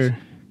Yes, cheese. sir.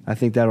 I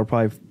think that'll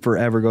probably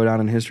forever go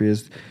down in history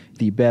as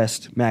the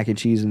best mac and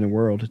cheese in the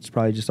world. It's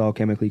probably just all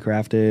chemically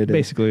crafted.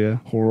 Basically, yeah.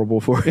 Horrible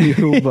for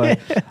you, but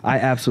I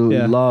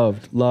absolutely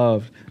loved.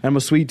 I'm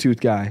a sweet tooth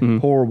guy.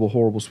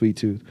 Horrible sweet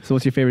tooth. So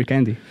what's your favorite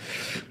candy?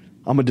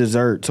 I'm a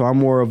dessert, so I'm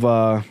more of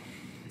a.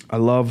 I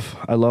love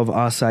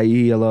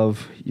acai. I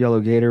love yellow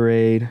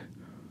Gatorade.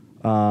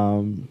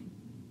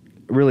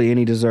 Really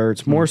any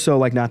desserts. More so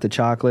like not the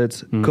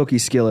chocolates. Cookie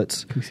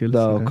skillets.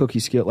 Cookie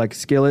skillet, like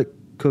skillet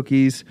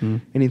cookies.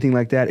 Anything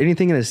like that.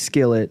 Anything in a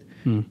skillet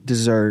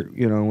dessert.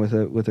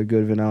 With a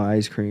good vanilla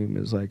ice cream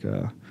is like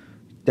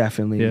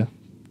definitely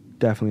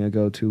a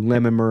go-to.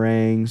 Lemon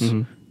meringues,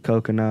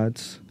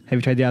 coconuts. Have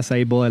you tried the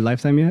acai bowl at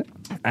Lifetime yet?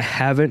 I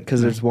haven't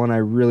because there's one I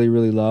really,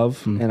 really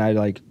love, and I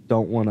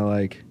don't want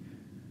to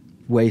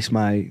waste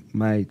my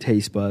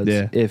taste buds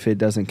if it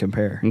doesn't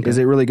compare. Okay. Is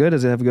it really good?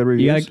 Does it have good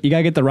reviews? You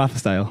gotta get the Rafa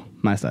style,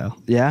 my style.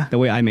 Yeah, the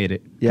way I made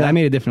it. Yeah, I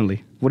made it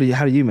differently.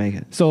 How do you make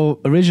it? So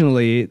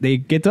originally they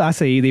get the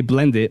acai, they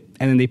blend it,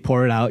 and then they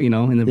pour it out, in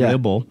the real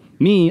bowl.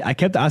 Me, I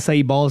kept the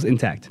acai balls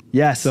intact.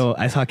 Yes. So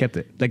that's how I kept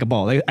it, like a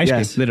ball, like ice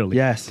cream, literally.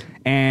 Yes.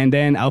 And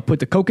then I'll put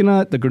the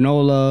coconut, the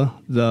granola,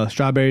 the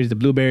strawberries, the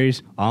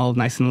blueberries, all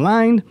nice and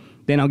aligned.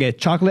 Then I'll get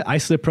chocolate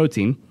isolate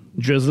protein,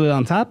 drizzle it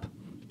on top,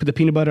 put the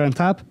peanut butter on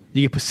top.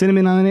 You can put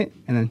cinnamon on it,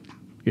 and then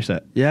you're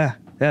set. Yeah,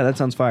 that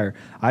sounds fire.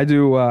 I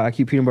do. I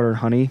keep peanut butter and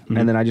honey,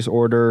 and then I just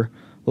order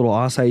a little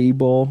acai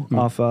bowl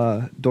off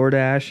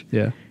DoorDash.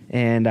 Yeah,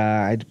 and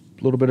a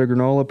little bit of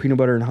granola, peanut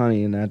butter, and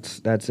honey, and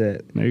that's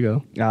it. There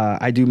you go.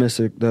 I do miss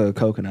the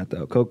coconut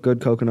though. Good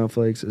coconut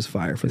flakes is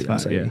fire for the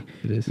acai. Yeah,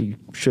 it is. You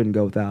shouldn't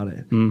go without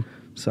it.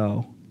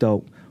 So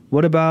dope.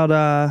 What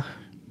about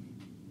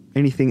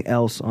anything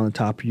else on the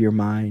top of your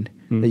mind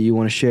that you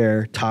want to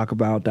share, talk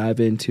about,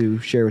 dive into,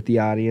 share with the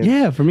audience?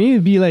 Yeah, for me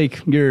it'd be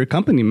like your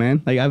company,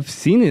 man. Like I've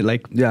seen it,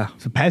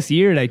 the past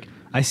year. Like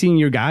I seen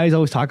your guys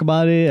always talk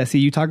about it. I see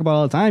you talk about it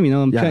all the time.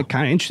 I'm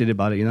kind of interested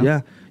about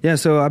it. Yeah.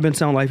 So I've been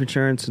selling life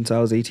insurance since I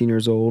was 18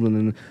 years old, and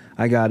then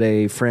I got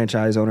a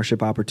franchise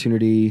ownership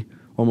opportunity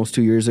almost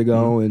 2 years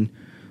ago. And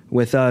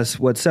with us,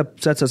 what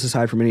sets us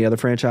aside from any other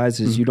franchise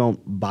is you don't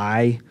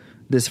buy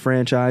this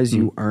franchise,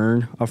 you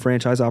earn a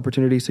franchise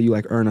opportunity. So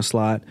you earn a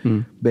slot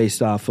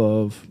based off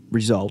of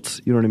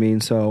results. You know what I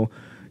mean? So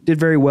did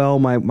very well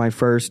my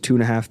first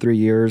 2.5, 3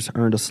 years,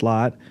 earned a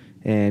slot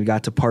and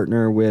got to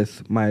partner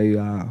with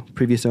my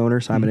previous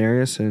owner, Simon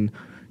Arias, and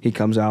he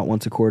comes out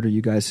once a quarter.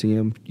 You guys see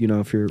him,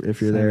 if you're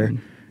there.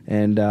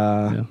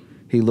 And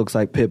he looks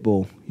like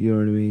Pitbull, you know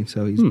what I mean?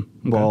 So he's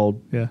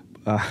bald. Yeah.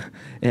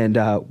 And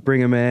bring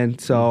him in.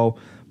 So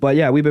but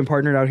yeah, we've been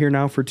partnered out here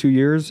now for 2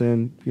 years,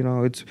 and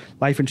it's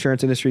life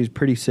insurance industry is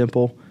pretty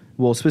simple.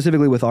 Well,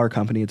 specifically with our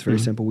company, it's very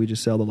simple. We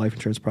just sell the life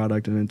insurance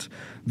product, and it's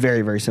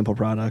very, very simple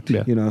product.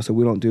 Yeah. So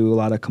we don't do a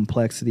lot of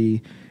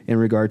complexity in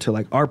regard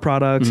to our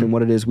products and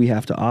what it is we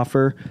have to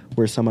offer,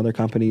 where some other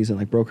companies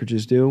and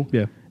brokerages do.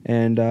 Yeah.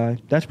 And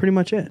that's pretty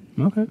much it.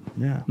 Okay.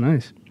 Yeah.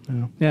 Nice.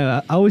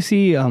 Yeah. I always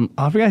see. I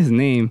forgot his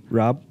name.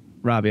 Rob.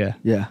 Yeah.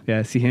 Yeah. Yeah.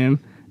 I see him.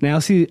 Now I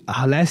see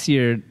last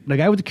year the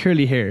guy with the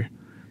curly hair.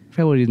 I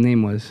forgot what his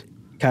name was.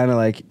 Kind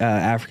of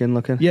African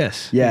looking.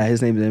 Yes. Yeah,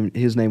 his name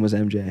was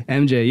MJ.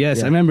 MJ, yes,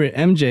 yeah. I remember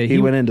MJ. He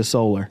went into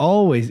solar.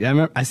 Always. I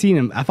remember. I seen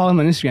him. I follow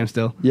him on Instagram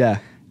still. Yeah.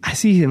 I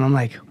see him. I'm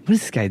like, what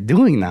is this guy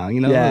doing now?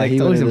 Yeah, he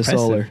it's went always into impressive.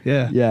 solar.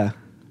 Yeah.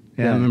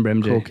 I remember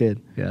MJ. Cool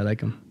kid. Yeah, I like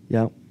him.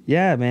 Yeah.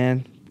 Yeah,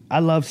 man. I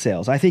love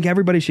sales. I think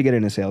everybody should get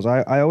into sales.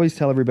 I always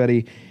tell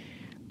everybody,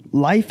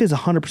 life is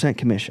 100%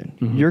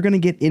 commission. You're going to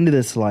get into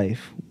this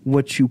life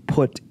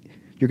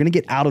you're going to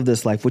get out of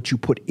this life what you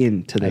put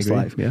into this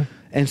life. Yeah.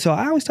 And so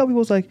I always tell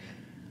people, it's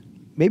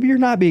maybe you're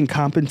not being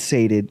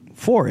compensated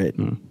for it,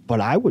 but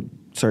I would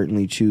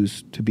certainly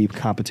choose to be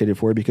compensated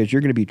for it, because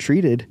you're going to be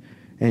treated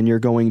and you're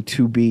going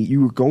to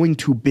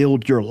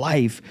build your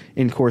life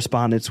in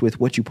correspondence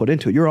with what you put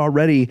into it. You're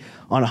already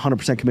on a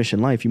 100% commission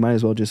life. You might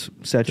as well just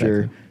set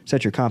your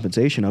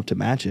compensation up to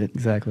match it.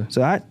 Exactly.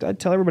 So I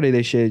tell everybody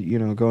they should,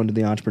 go into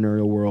the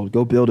entrepreneurial world,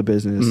 go build a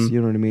business,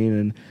 you know what I mean?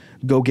 And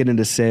go get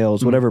into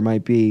sales, whatever it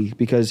might be,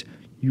 because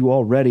you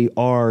already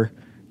are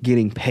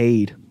getting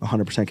paid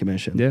 100%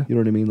 commission. Yeah. You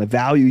know what I mean? The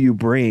value you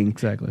bring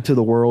to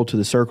the world, to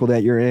the circle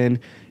that you're in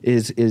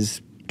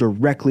is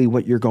directly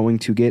what you're going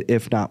to get,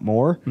 if not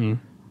more,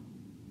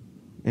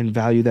 and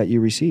value that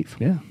you receive.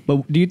 Yeah.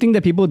 But do you think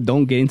that people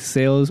don't get into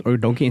sales or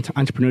don't get into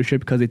entrepreneurship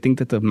because they think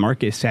that the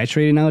market is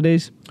saturated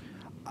nowadays?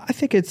 I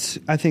think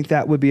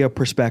that would be a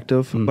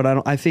perspective, but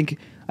I think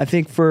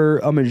for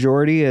a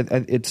majority,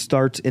 it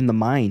starts in the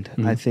mind.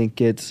 I think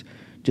it's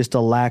just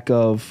a lack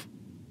of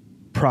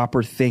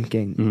proper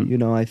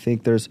thinking. I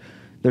think there's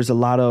a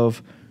lot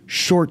of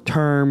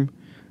short-term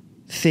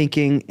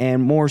thinking,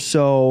 and more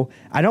so,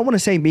 I don't want to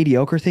say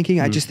mediocre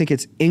thinking. I just think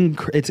it's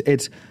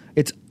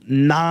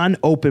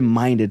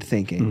non-open-minded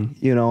thinking.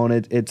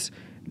 And it's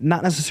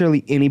not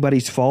necessarily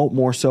anybody's fault,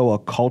 more so a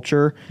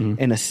culture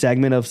and a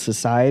segment of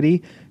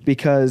society.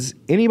 Because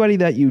anybody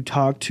that you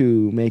talk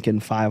to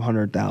making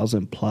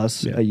 $500,000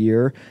 plus a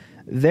year,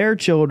 their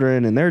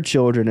children and their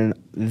children and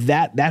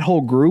that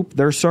whole group,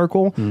 their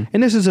circle,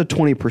 and this is a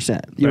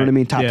 20%. You know what I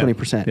mean? Top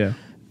 20%. Yeah.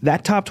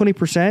 That top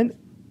 20%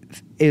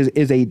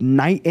 is a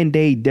night and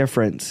day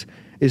difference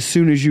as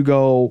soon as you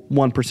go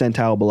 1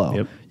 percentile below.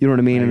 Yep. You know what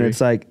I mean? I And agree. it's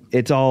like,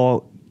 it's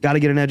all got to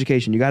get an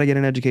education. You got to get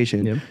an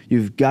education. Yep.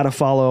 You've got to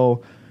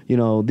follow, you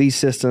know, these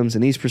systems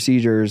and these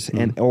procedures,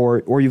 and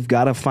or you've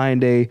got to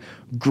find a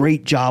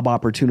great job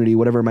opportunity,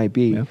 whatever it might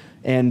be. Yeah.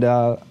 And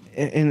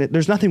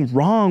there's nothing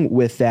wrong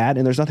with that,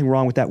 and there's nothing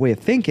wrong with that way of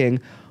thinking.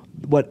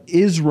 What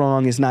is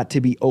wrong is not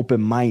to be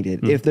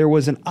open-minded. If there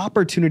was an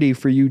opportunity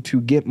for you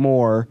to get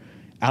more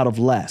out of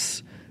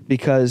less,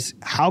 because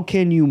how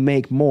can you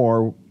make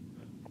more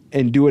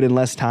and do it in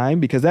less time?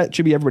 Because that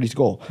should be everybody's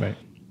goal. Right.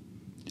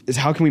 Is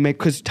how can we make,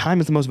 because time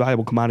is the most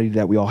valuable commodity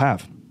that we all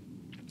have.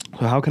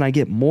 So how can I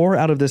get more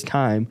out of this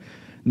time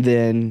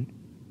than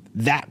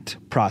that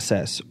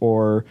process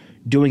or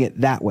doing it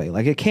that way?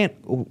 Like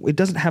it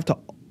doesn't have to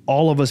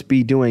all of us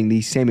be doing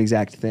the same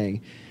exact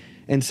thing.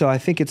 And so I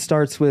think it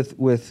starts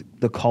with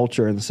the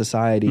culture and the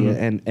society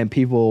and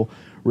people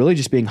really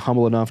just being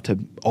humble enough to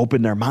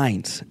open their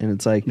minds. And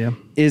it's like,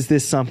 is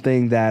this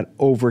something that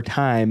over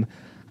time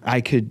I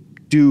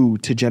could do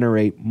to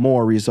generate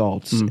more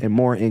results and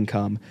more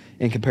income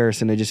in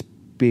comparison to just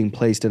being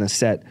placed in a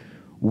set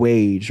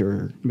wage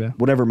or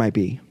whatever it might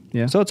be.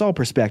 Yeah. So it's all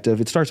perspective.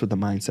 It starts with the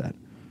mindset.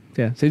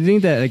 Yeah. So do you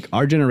think that like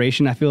our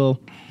generation, I feel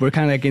we're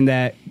kind of like in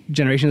that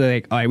generation that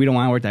like, all right, we don't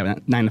want to work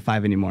that 9 to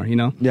 5 anymore, you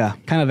know? Yeah.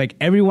 Kind of like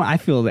everyone, I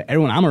feel that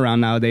everyone I'm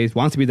around nowadays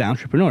wants to be the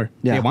entrepreneur.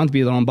 Yeah. They want to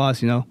be their own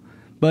boss, you know?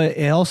 But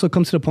it also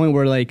comes to the point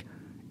where like,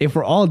 if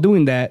we're all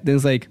doing that, then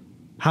it's like,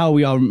 how are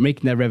we all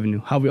making that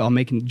revenue? How are we all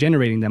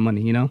generating that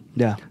money, you know?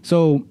 Yeah.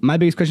 So my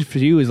biggest question for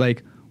you is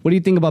like, what do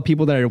you think about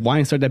people that are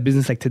wanting to start that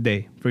business like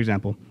today, for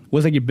example?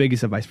 What's like your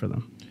biggest advice for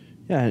them?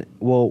 Yeah.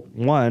 Well,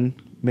 one,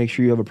 make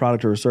sure you have a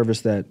product or a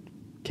service that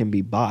can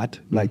be bought.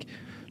 Like,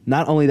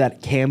 not only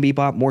that can be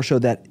bought, more so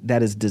that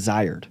is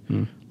desired.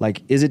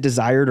 Like, is it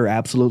desired or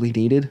absolutely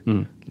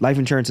needed? Life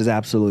insurance is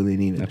absolutely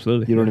needed.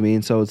 Absolutely. You know what I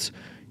mean? So it's,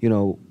 you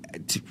know,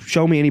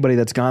 show me anybody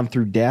that's gone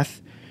through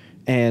death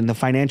and the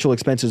financial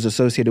expenses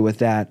associated with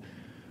that,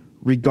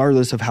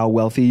 regardless of how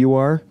wealthy you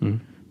are,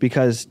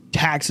 because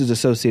tax is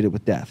associated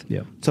with death.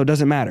 Yeah. So it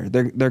doesn't matter.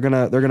 They're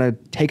gonna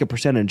take a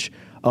percentage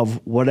of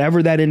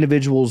whatever that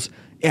individual's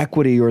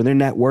equity or their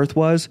net worth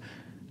was.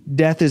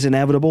 Death is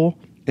inevitable,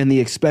 and the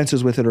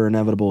expenses with it are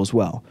inevitable as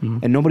well.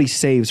 And nobody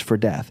saves for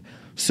death.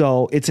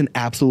 So it's an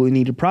absolutely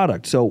needed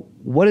product. So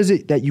what is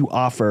it that you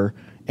offer,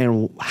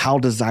 and how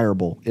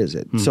desirable is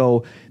it?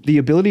 So the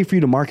ability for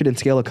you to market and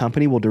scale a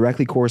company will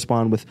directly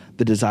correspond with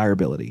the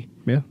desirability.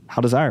 Yeah.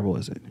 How desirable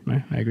is it?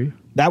 Right. I agree.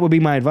 That would be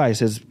my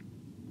advice is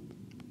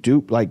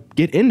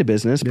get into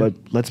business, but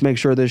let's make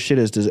sure this shit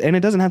is, and it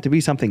doesn't have to be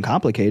something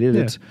complicated.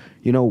 Yeah. It's,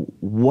 you know,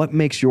 what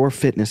makes your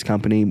fitness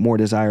company more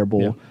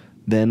desirable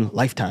than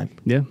Lifetime?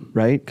 Yeah.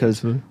 Right?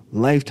 Because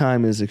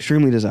Lifetime is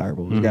extremely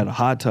desirable. You got a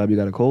hot tub, you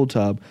got a cold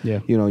tub, Yeah.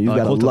 you know, you've got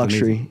a cold tub's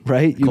luxury, amazing.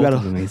 right? You Cold got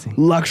tub's a amazing.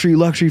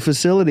 luxury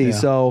facility. Yeah.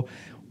 So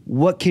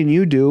what can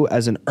you do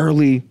as an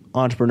early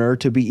entrepreneur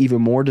to be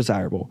even more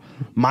desirable?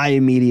 My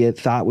immediate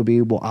thought would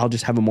be, well, I'll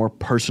just have a more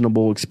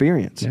personable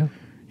experience. Yeah.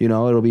 You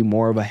know, it'll be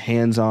more of a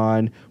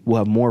hands-on. We'll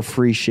have more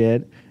free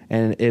shit,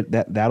 and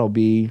that'll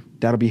be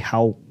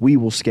how we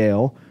will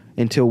scale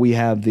until we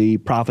have the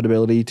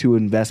profitability to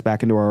invest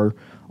back into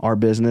our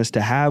business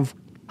to have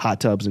hot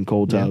tubs and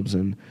cold tubs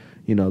and,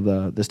 you know,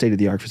 the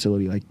state-of-the-art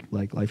facility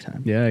like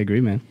Lifetime. Yeah, I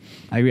agree, man.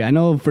 I agree. I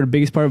know for the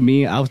biggest part of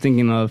me, I was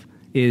thinking of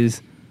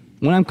is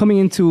when I'm coming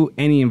into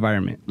any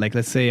environment, like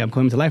let's say I'm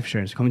coming to life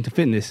insurance, coming to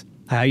fitness,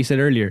 how you said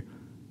earlier,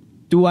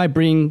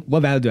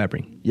 what value do I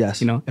bring?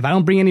 Yes. You know, if I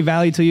don't bring any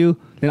value to you,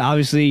 then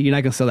obviously you're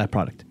not going to sell that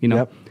product, you know?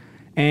 Yep.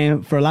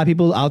 And for a lot of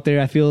people out there,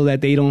 I feel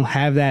that they don't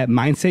have that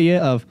mindset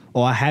yet of,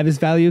 oh, I have this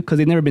value, because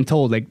they've never been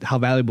told like how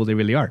valuable they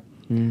really are.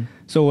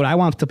 So what I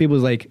want to tell people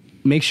is like,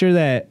 make sure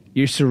that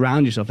you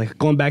surround yourself, like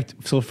going back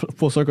to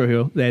full circle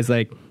here, that is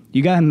like,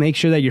 you got to make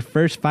sure that your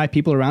first 5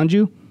 people around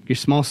you, your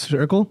small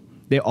circle,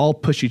 they all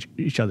push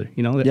each other,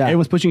 you know? Yeah.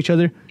 Everyone's pushing each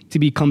other to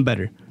become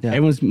better. Yeah.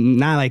 Everyone's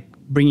not like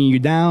bringing you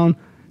down.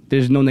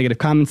 There's no negative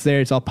comments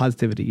there. It's all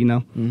positivity, you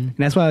know? And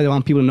that's why I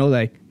want people to know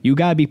that you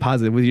got to be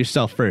positive with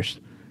yourself first.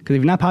 Because if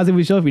you're not positive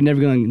with yourself, you're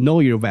never going to know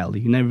your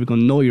value. You're never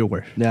going to know your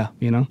worth. Yeah.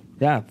 You know?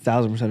 Yeah,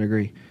 1,000%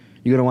 agree.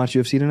 You going to watch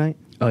UFC tonight?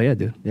 Oh, yeah,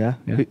 dude. Yeah?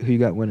 Yeah. Who you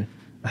got winning?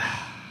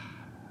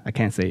 I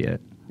can't say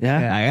yet.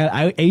 Yeah?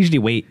 I usually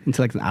wait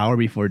until like an hour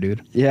before,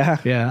 dude. Yeah?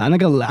 Yeah, I'm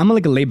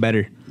like a late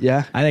better.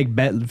 Yeah? I like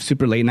bet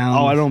super late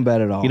now. Oh, I don't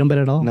bet at all. You don't bet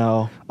at all?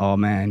 No. Oh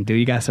man, dude,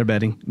 you gotta start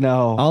betting.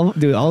 No. All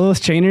those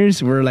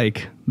trainers were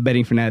like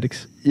betting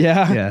fanatics.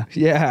 Yeah. Yeah.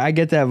 Yeah, I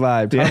get that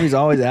vibe. Yeah. Tommy's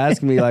always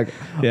asking me like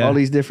Yeah. all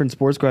these different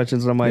sports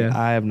questions, and I'm like, Yeah.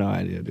 I have no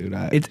idea, dude.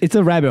 It's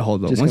a rabbit hole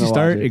though. just Once you gonna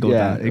start, watch it goes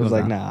yeah, down. it was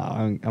goes like,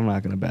 down. I'm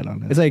not gonna bet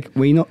on this. It's like,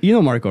 well, you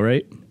know Marco,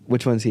 right?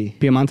 Which one's he?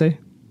 Piemonte.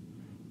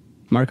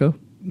 Marco.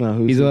 No,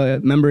 who's He's he? a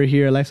member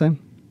here at Lifetime.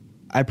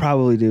 I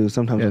probably do.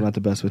 Sometimes Yeah. I'm not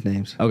the best with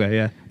names. Okay,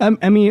 yeah.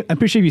 I mean, I'm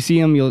pretty sure if you see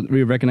him, you'll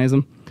recognize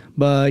him.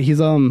 but he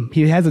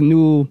has a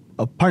new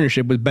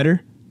partnership with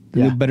Better,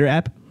 the new Better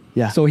app.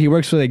 Yeah. So he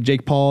works with like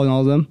Jake Paul and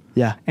all of them.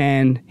 Yeah.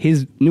 And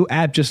his new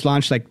app just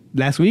launched like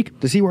last week.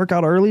 Does he work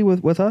out early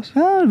with us?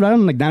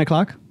 Around like 9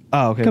 o'clock.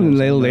 Oh, okay. Coming a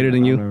little later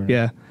than you.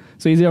 Yeah.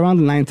 So he's around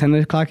the 10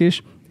 o'clock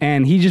ish.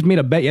 And he just made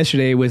a bet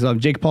yesterday with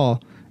Jake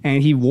Paul,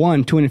 and he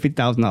won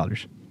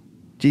 $250,000.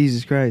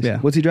 Jesus Christ. Yeah.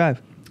 What's he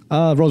drive?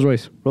 Rolls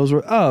Royce. Rolls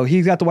Royce. Oh,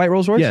 he's got the white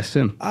Rolls Royce? Yes,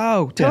 him.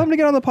 Oh, tell him to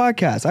get on the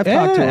podcast. I've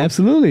talked to him.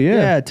 Absolutely, yeah.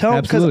 Yeah, tell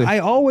him, because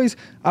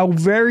I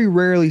very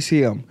rarely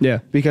see him. Yeah.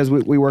 Because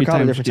we work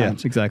out at different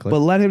times. Yeah, exactly. But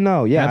let him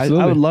know. Yeah, I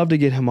would love to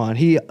get him on.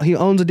 He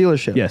owns a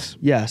dealership. Yes.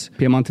 Yes.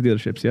 Piemonte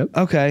dealerships, yep.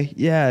 Okay.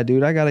 Yeah,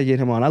 dude, I got to get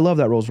him on. I love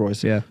that Rolls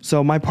Royce. Yeah.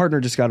 So my partner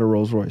just got a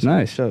Rolls Royce.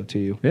 Nice. Show it to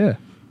you. Yeah.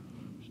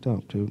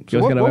 Dope, dude.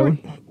 You got a white one?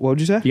 What would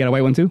you say? You got a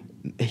white one too?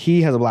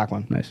 He has a black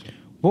one. Nice.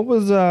 What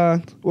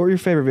were your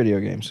favorite video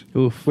games?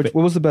 Oof. What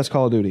was the best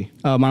Call of Duty?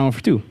 Modern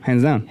Warfare 2,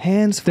 hands down.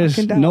 Hands There's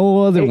fucking down.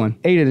 no other one.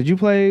 Aiden, did you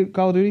play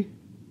Call of Duty?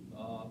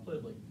 I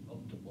played like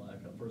up to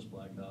first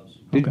Black Ops.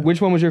 Okay. Which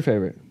one was your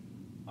favorite?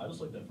 I just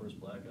like that first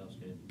Black Ops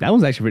game. That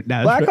one's actually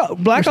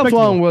Black Ops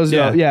 1 was it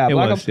Black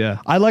was, Ops. yeah.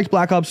 I liked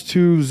Black Ops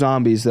 2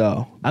 Zombies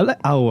though. I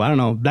don't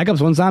know. Black Ops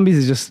 1 Zombies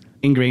is just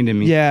ingrained in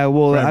me. Yeah,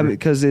 well, Forever.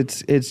 because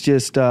it's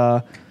just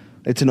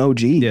it's an OG.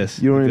 Yes,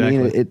 you know what I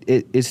mean.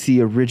 exactly. It's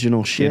the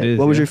original shit. It is,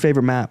 what was yeah. your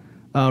favorite map?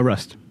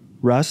 Rust.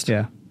 Rust.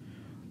 Yeah.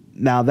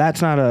 Now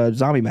that's not a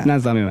zombie map. Not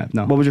zombie map,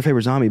 no. What was your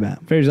favorite zombie map?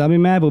 Favorite zombie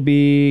map will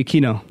be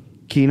Kino.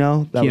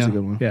 Kino. That was a Kino,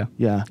 good one. Yeah.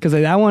 Yeah. Because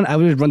like, that one, I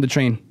would just run the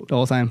train the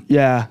whole time.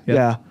 Yeah. Yep.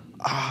 Yeah.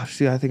 Oh,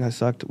 see, I think I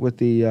sucked with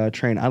the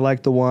train. I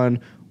like the one.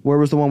 Where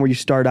was the one where you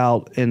start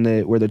out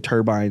where the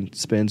turbine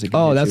spins?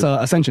 Oh, that's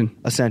Ascension.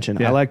 Ascension.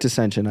 Yeah. I liked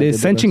Ascension. The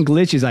Ascension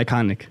glitch is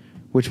iconic.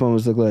 Which one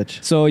was the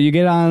glitch? So you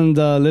get on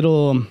the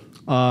little,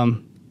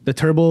 the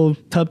turbo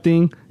tub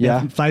thing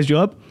Yeah. that flies you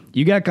up.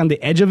 You get on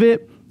the edge of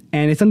it,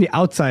 and it's on the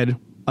outside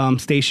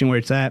station where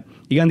it's at.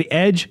 You get on the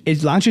edge,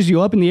 it launches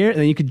you up in the air, and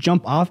then you could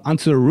jump off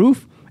onto the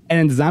roof, and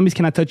then the zombies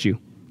cannot touch you.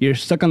 You're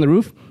stuck on the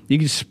roof. You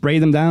can just spray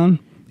them down.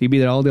 You can be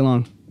there all day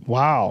long.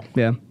 Wow.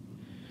 Yeah.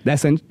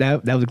 That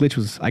was glitch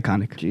was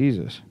iconic.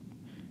 Jesus.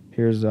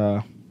 Here's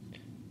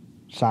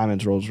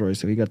Simon's Rolls Royce.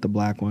 So he got the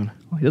black one.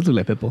 Oh, he does look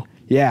like Pitbull.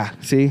 Yeah.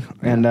 See,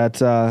 and that's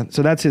so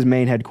that's his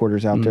main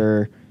headquarters out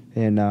there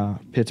in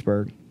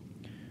Pittsburgh.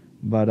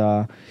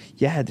 But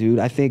yeah, dude,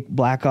 I think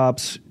Black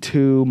Ops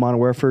 2, Modern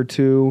Warfare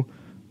 2.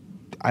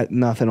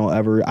 Nothing will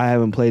ever. I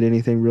haven't played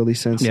anything really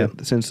since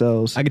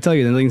those. I can tell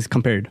you, nothing's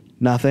compared.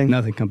 Nothing.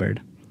 Nothing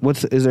compared.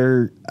 Is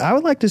there? I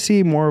would like to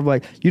see more of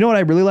like. You know what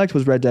I really liked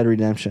was Red Dead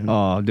Redemption.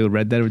 Oh, dude,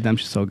 Red Dead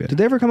Redemption is so good. Did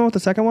they ever come out with the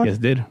second one? Yes,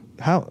 it did.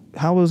 How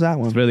was that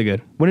one? It's really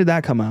good. When did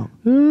that come out?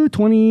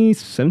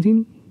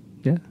 2017.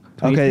 Yeah.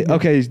 2018.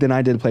 Okay. Then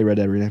I did play Red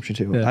Dead Redemption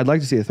 2. Yeah. I'd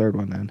like to see a third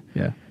one then.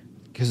 Yeah.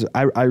 Because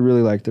I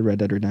really like the Red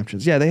Dead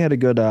Redemptions. Yeah, they had a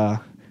good. I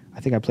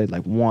think I played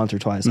like once or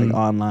twice, like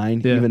online.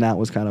 Yeah. Even that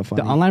was kind of fun.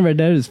 The online Red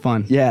Dead is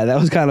fun. Yeah, that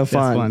was kind of That's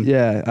fun. fun.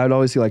 Yeah, I'd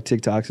always see like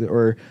TikToks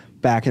or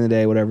back in the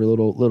day, whatever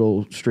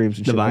little streams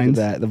and The shit Vines?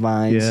 like that. The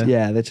Vines. Yeah.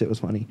 Yeah, that shit was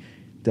funny.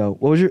 Dope.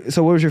 What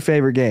was your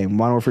favorite game?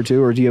 Modern Warfare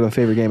 2, or do you have a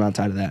favorite game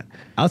outside of that?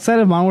 Outside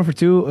of Modern Warfare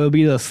 2, it'll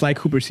be the Sly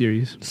Cooper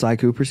series. Sly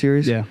Cooper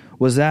series? Yeah.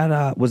 Was that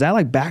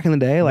like back in the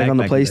day, like on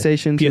the Back in the day.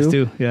 PlayStation 2?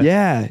 PS2,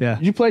 yeah. Yeah.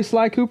 Did you play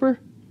Sly Cooper?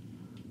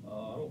 I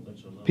don't think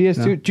so. No. PS2.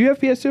 No. Do you have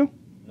PS2?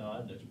 No, I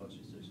had the Xbox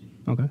 360.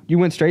 Okay. You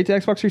went straight to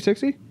Xbox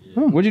 360?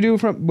 Oh. What'd you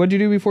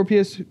do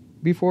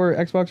before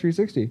Xbox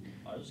 360?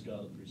 I just got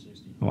a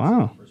 360.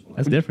 Wow. First one.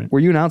 That's different. Were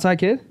you an outside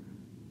kid?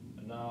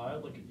 No, I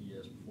had like a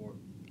DS before.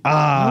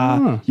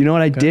 Ah. You know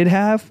what I did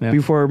have Yeah.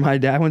 before my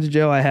dad went to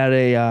jail? I had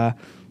a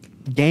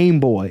Game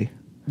Boy.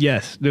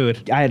 Yes,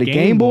 dude. I had a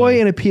Game Boy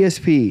and a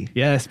PSP.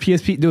 Yes,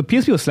 PSP. Dude,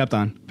 PSP was slept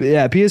on. But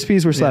yeah,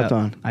 PSPs were slept Yeah,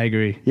 on. I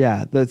agree.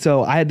 Yeah,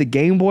 so I had the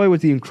Game Boy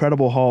with the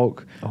Incredible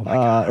Hulk. Oh my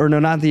God. Or no,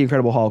 not the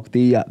Incredible Hulk.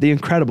 The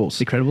Incredibles.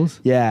 The Incredibles?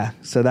 Yeah,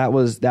 so that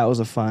was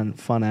a fun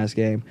ass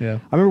game. Yeah.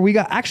 I remember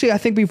I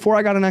think before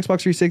I got an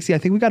Xbox 360, I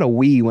think we got a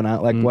Wii when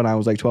I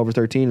was like 12 or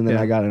 13, and then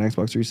Yeah. I got an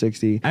Xbox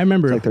 360. I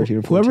remember like 13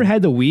 or 14. whoever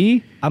had the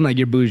Wii, I'm like,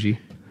 you're bougie.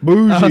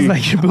 Bougie. I was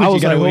like, you're bougie, I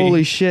was got like, a Wii.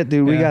 holy shit,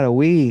 dude, we Yeah. got a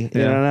Wii.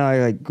 Yeah. And then I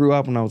like grew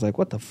up and I was like,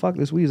 what the fuck?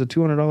 This Wii is a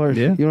 $200.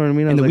 Yeah. You know what I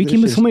mean? I And the was like, Wii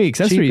came this with so many shit's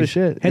cheap accessories. as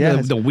shit. Had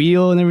Yeah. the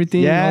wheel and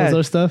everything and all this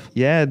other stuff.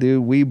 Yeah,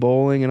 dude, Wii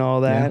bowling and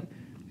all that.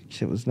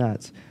 Shit was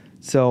nuts.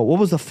 So,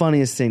 what was the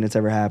funniest thing that's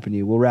ever happened to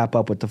you? We'll wrap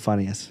up with the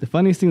funniest. The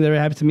funniest thing that ever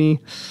happened to me,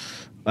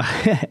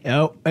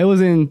 it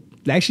was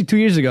actually 2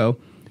 years ago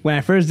when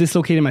I first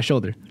dislocated my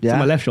shoulder. Yeah? So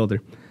my left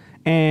shoulder.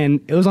 And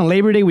it was on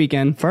Labor Day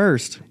weekend.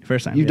 First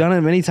First time. You've done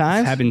it many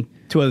times? It's happened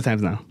 2 other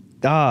times now.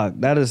 Dog,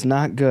 that is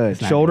not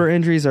good. not Shoulder good.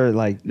 injuries are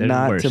like They're the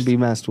not worst. to be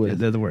messed with.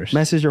 They're the worst.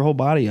 Messes your whole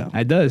body up.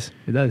 It does.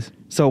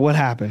 So, what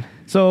happened?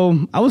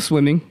 So I was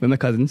swimming with my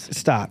cousins.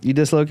 Stop. You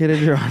dislocated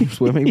your arm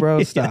swimming,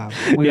 bro? Stop.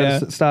 We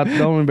gotta stop.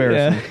 Don't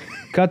embarrass Yeah. me.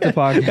 Cut the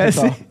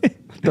podcast off.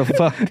 The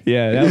fuck?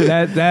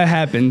 Yeah, that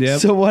happened. Yep.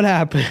 So what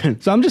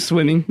happened? So I'm just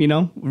swimming,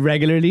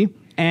 regularly.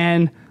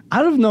 And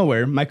out of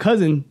nowhere, my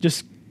cousin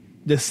just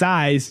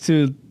decides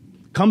to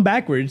come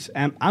backwards.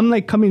 And I'm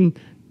like coming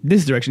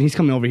this direction. He's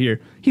coming over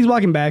here. He's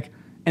walking back,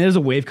 and there's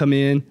a wave coming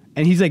in,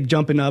 and he's like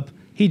jumping up.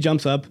 He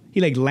jumps up.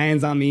 He like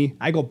lands on me.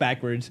 I go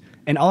backwards,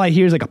 and all I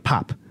hear is like a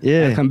pop.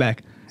 Yeah. And I come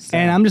back,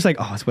 and I'm just like,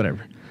 oh, it's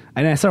whatever.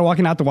 And then I start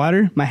walking out the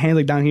water. My hand's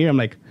like down here. I'm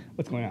like,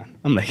 what's going on?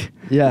 I'm like,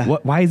 Yeah.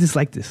 Why is this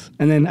like this?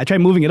 And then I try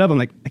moving it up. I'm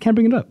like, I can't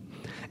bring it up.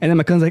 And then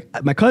my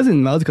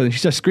other cousin, she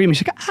starts screaming.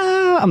 She's like,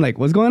 ah! I'm like,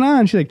 what's going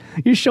on? She's like,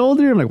 your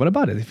shoulder. I'm like, what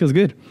about it? It feels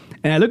good.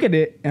 And I look at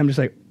it, and I'm just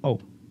like, oh,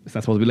 it's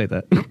not supposed to be like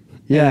that.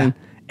 Yeah. And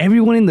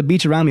everyone in the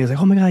beach around me was like,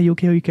 oh my God, you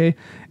okay? Are you okay?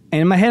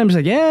 And in my head, I'm just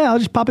like, yeah, I'll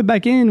just pop it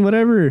back in,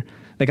 whatever.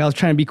 Like, I was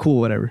trying to be cool,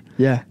 whatever.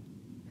 Yeah.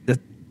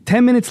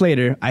 10 minutes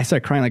later, I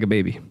start crying like a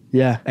baby.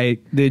 Yeah.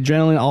 The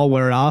adrenaline all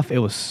wore off. It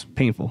was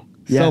painful.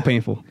 Yeah. So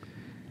painful.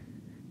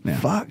 Yeah.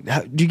 Fuck.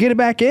 Did you get it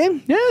back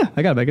in? Yeah,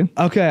 I got it back in.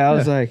 Okay. I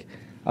was like,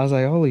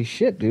 holy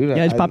shit, dude.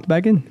 Yeah, I just popped it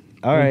back in.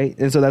 All right.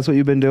 And so that's what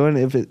you've been doing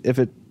if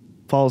it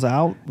falls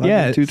out? Like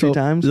yeah. 2-3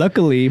 times?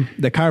 Luckily,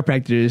 the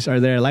chiropractors are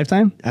there at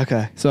Lifetime.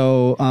 Okay.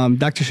 So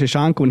Dr.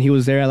 Shashank, when he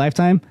was there at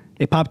Lifetime,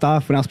 it popped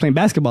off when I was playing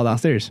basketball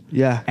downstairs.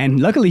 Yeah. And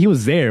luckily, he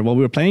was there while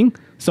we were playing.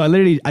 So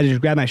I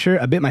just grabbed my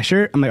shirt, I bit my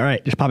shirt. I'm like, all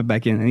right, just pop it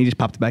back in. And he just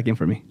popped it back in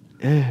for me.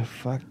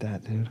 Fuck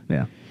that, dude.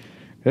 Yeah.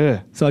 Ugh.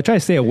 So I try to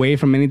stay away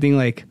from anything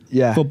like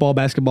football,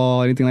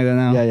 basketball, anything like that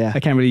now. Yeah. I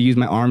can't really use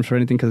my arms for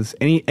anything because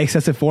any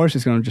excessive force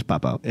is going to just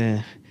pop out.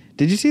 Yeah.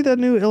 Did you see that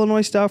new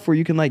Illinois stuff where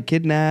you can like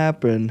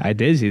kidnap and I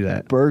did see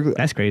that. burglar?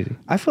 That's crazy.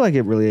 I feel like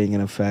it really ain't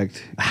gonna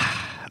affect.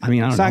 I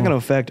mean, I don't It's know. not gonna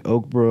affect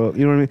Oak Brook.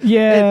 You know what I mean?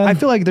 Yeah. I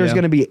feel like there's Yeah.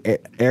 gonna be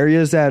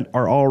areas that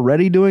are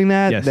already doing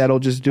that. Yes. That'll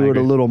just I do it a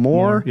agree. little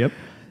more. Yep.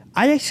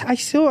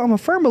 I'm a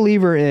firm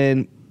believer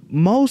in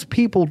most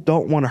people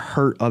don't want to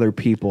hurt other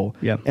people.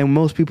 Yep. And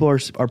most people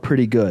are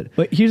pretty good.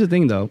 But here's the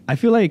thing, though. I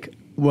feel like,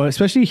 well,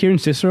 especially here in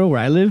Cicero, where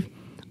I live,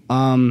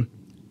 I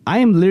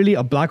am literally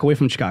a block away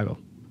from Chicago.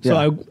 So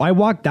Yeah. I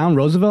walk down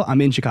Roosevelt, I'm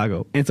in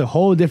Chicago. And it's a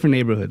whole different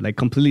neighborhood, like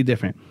completely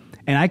different.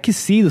 And I can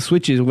see the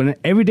switches. When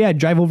every day I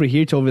drive over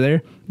here to over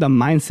there, the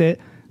mindset,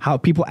 how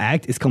people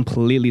act is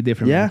completely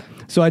different. Yeah.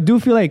 Man. So I do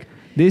feel like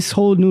this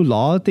whole new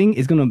law thing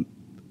is going to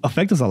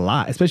affect us a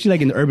lot, especially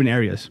like in the urban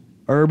areas.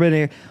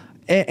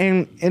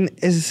 And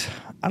is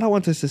I don't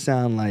want this to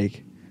sound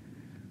like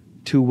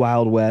too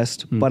Wild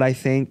West, but I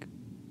think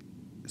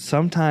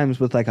sometimes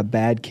with like a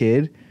bad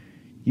kid,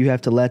 you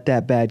have to let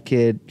that bad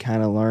kid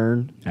kind of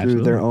learn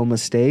through their own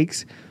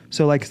mistakes.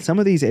 So like some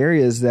of these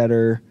areas that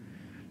are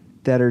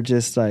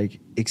just like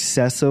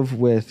excessive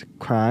with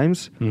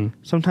crimes,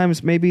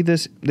 sometimes maybe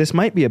this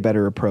might be a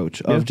better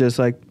approach of just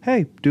like,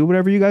 hey, do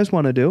whatever you guys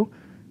want to do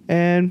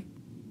and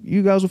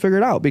you guys will figure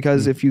it out.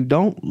 Because if you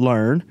don't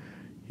learn,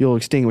 you'll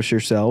extinguish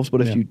yourselves.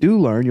 But if you do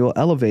learn, you'll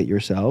elevate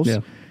yourselves. Yeah.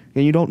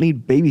 And you don't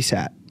need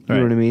babysat. You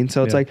know what I mean?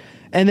 So it's like,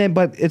 and then,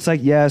 but it's like,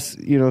 yes,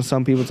 you know,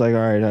 some people, it's like, all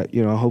right,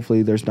 you know,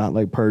 hopefully there's not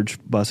like purge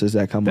buses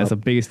that come up. That's the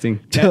biggest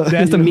thing.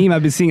 That's the meme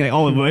I've been seeing. Like,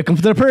 oh, welcome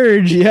to the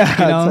purge. Yeah.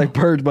 You know? It's like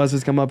purge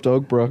buses come up to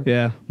Oak Brook.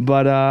 Yeah.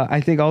 But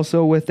I think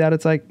also with that,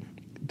 it's like,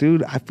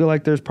 dude, I feel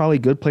like there's probably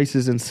good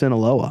places in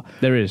Sinaloa.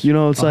 There is. You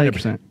know, it's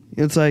 100%. like,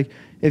 it's like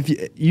if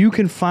you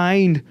can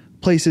find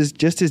places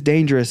just as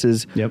dangerous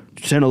as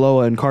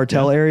Sinaloa and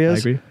cartel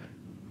areas. I agree.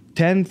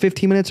 10,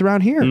 15 minutes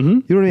around here. Mm-hmm. You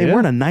know what I mean? Yeah. We're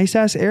in a nice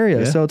ass area.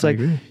 Yeah, So it's like,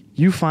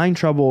 you find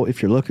trouble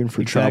if you're looking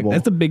for trouble.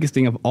 That's the biggest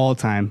thing of all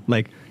time.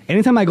 Like,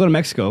 anytime I go to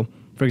Mexico,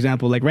 for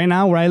example, like right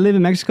now where I live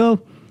in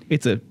Mexico,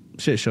 it's a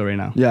shit show right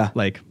now. Yeah.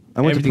 Like,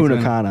 I went to everything's Punta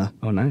going- Cana.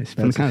 Oh, nice.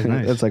 That's, Punta Cana's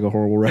nice. that's like a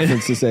horrible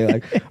reference to say.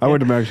 Like, I went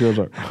to Mexico. I was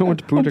like, I went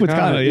to Punta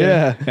Cana.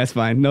 Yeah. That's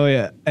fine. No,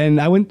 yeah.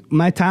 And I went,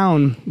 my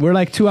town, we're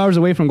like 2 hours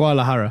away from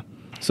Guadalajara.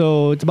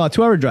 So it's about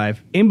a 2-hour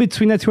drive. In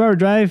between that 2-hour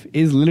drive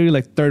is literally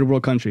like third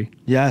world country.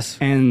 Yes.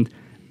 And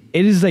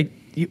it is like,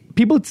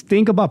 people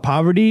think about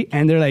poverty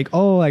and they're like,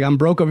 oh, like I'm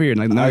broke over here.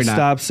 Like, no, you're not.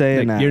 Stop saying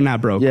like, that. You're not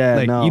broke. Yeah,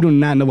 like, no. You do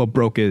not know what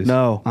broke is.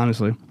 No.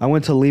 Honestly. I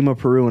went to Lima,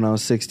 Peru when I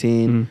was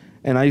 16.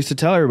 And I used to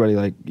tell everybody,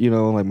 like, you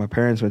know, like my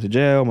parents went to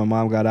jail. My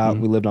mom got out.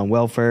 We lived on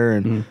welfare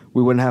and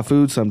we wouldn't have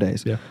food some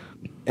days. Yeah.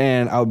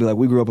 And I would be like,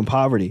 we grew up in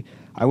poverty.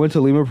 I went to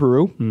Lima,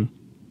 Peru. And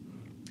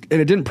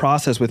it didn't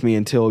process with me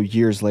until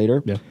years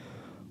later. Yeah.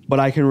 But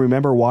I can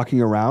remember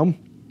walking around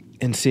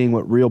and seeing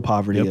what real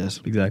poverty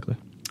is. Exactly.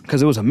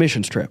 Because it was a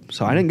missions trip.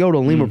 So I didn't go to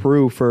Lima,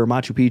 Peru for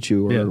Machu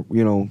Picchu or,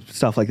 you know,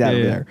 stuff like that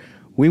over there.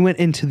 We went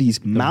into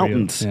these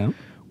mountains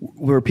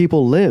where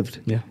people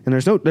lived. Yeah. And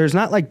there's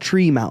not like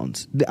tree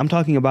mountains. I'm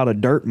talking about a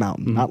dirt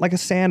mountain, not like a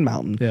sand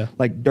mountain. Yeah.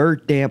 Like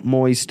dirt, damp,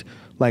 moist,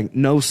 like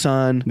no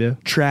sun,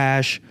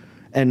 trash,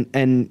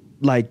 and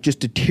like just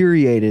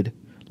deteriorated,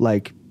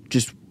 like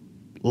just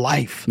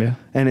life. Yeah.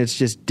 And it's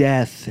just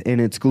death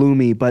and it's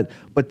gloomy. But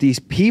these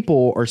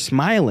people are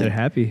smiling. They're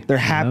happy. They're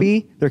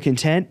happy. They're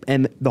content.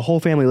 And the whole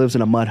family lives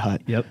in a mud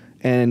hut. Yep.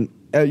 And,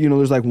 you know,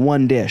 there's like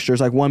one dish. There's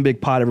like one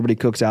big pot everybody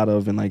cooks out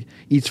of and like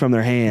eats from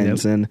their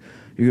hands. And,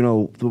 you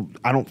know,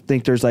 I don't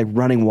think there's like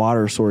running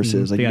water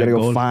sources. Like you got to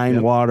go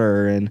find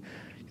water and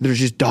there's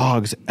just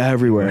dogs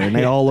everywhere and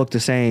they all look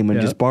the same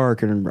and just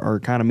bark and are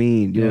kind of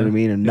mean. You know what I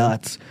mean? And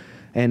nuts.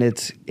 And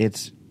it's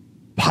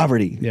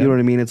poverty. You know what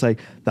I mean? It's like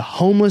the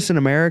homeless in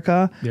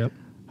America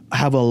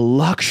have a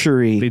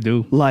luxury They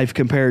do. life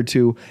compared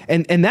to,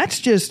 and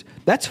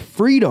that's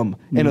freedom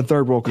in a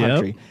third world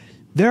country. Yep.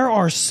 There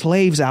are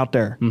slaves out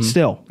there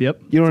still.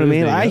 Yep. You know what I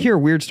mean? Yep. I hear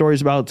weird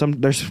stories about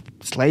there's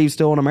slaves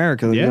still in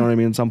America. You Yeah. know what I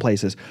mean? In some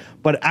places,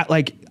 but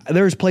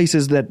there's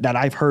places that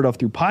I've heard of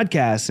through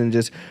podcasts and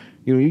just,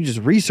 you just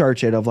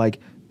research it of like,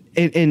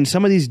 in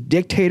some of these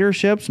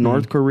dictatorships,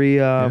 North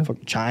Korea,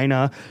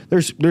 China,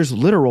 there's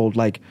literal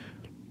like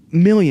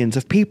millions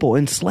of people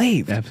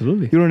enslaved.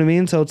 Absolutely. You know what I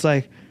mean? So it's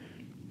like,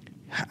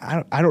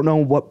 I don't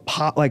know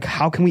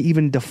how can we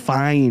even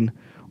define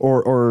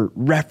or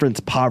reference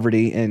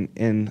poverty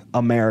in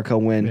America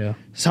when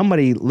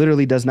somebody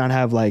literally does not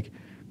have like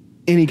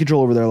any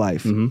control over their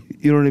life. You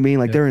know what I mean?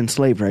 Like they're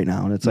enslaved right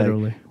now, and it's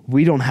Literally. like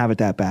we don't have it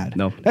that bad.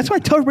 No. That's why I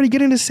tell everybody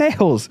get into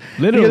sales.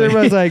 Literally. Because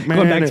everybody's like, man,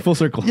 Going back to full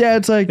circle. Yeah,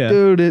 it's like,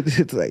 dude,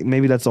 it's like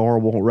maybe that's a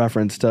horrible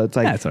reference to. It's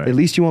like That's all right. at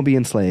least you won't be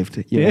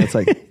enslaved. You know, it's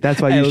like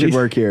that's why you At should least-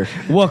 work here.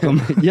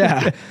 Welcome.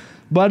 Yeah,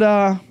 but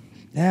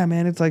yeah,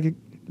 man, it's like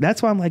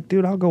that's why I'm like,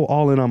 dude, I'll go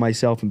all in on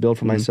myself and build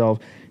for myself,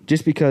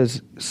 just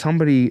because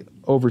somebody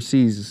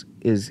overseas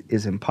is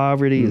in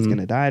poverty, is going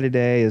to die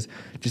today,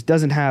 just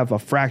doesn't have a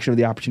fraction of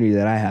the opportunity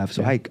that I have.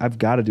 So I've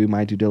got to do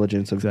my due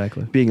diligence of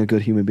being a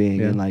good human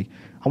being, and like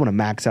I want to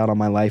max out on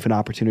my life and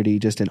opportunity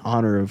just in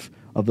honor of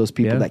those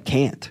people that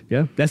can't.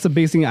 Yeah, that's the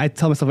biggest thing I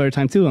tell myself every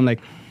time too. I'm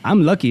like,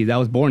 I'm lucky that I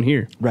was born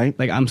here. Right.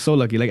 Like I'm so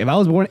lucky. Like if I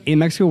was born in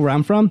Mexico where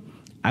I'm from,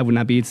 I would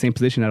not be in the same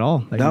position at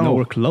all. Like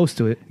nowhere close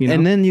to it. You know?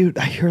 And then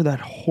I hear that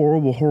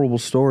horrible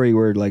story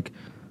where like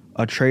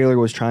a trailer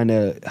was trying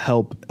to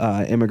help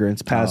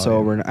immigrants pass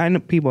over, and I know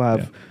people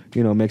have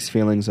mixed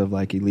feelings of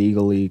like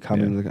illegally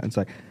coming. It's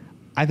like,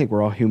 I think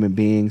we're all human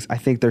beings. I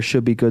think there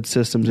should be good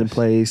systems in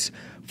place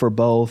for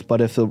both.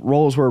 But if the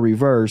roles were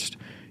reversed,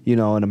 in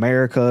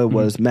America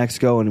was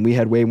Mexico, and we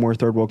had way more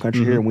third world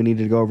country here, and we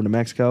needed to go over to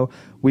Mexico,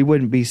 we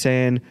wouldn't be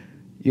saying,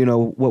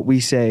 what we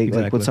say,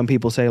 like what some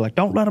people say, like,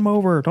 don't let them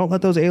over, don't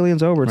let those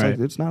aliens over. It's like,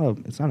 it's not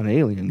an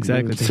alien.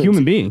 Exactly. It's a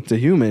human being. It's a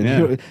human.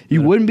 Yeah.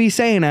 You wouldn't be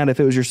saying that if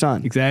it was your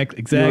son. Exactly.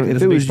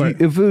 If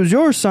it was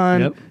your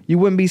son, you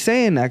wouldn't be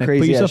saying that crazy.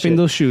 Put yourself shit in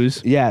those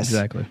shoes. Yes.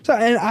 Exactly. So,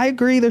 and I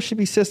agree there should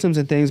be systems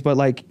and things, but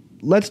like,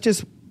 let's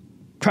just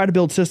try to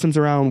build systems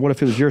around what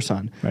if it was your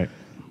son. Right.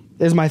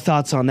 Is my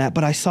thoughts on that.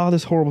 But I saw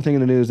this horrible thing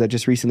in the news that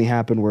just recently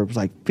happened where it was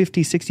like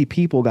 50, 60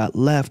 people got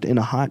left in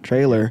a hot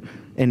trailer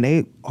and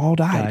they all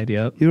died.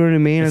 Yep. You know what I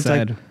mean? It's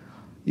sad.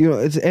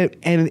 Like,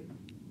 and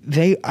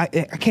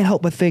I can't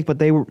help but think, but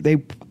they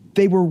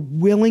were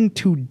willing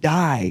to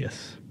die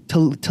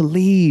to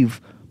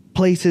leave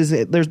places.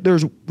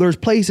 There's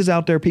places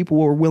out there people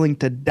were willing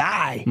to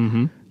die.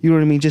 You know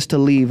what I mean? Just to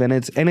leave, and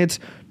it's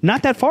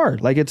not that far.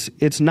 Like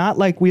it's not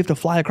like we have to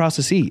fly across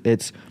the sea.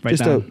 It's right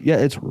just down.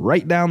 it's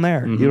right down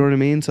there. You know what I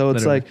mean? So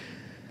it's like,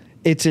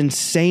 it's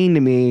insane to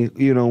me.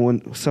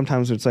 When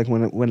sometimes it's like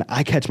when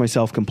I catch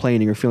myself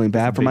complaining or feeling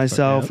bad for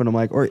myself, and I'm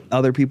like, or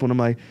other people, and I'm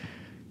like,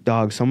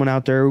 dog, someone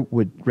out there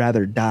would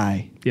rather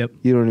die. Yep.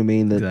 You know what I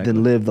mean?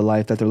 Than live the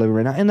life that they're living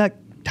right now, and that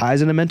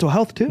ties into mental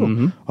health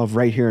too. Of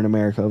right here in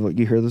America,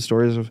 you hear the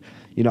stories of.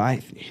 I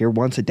hear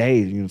once a day,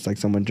 it's like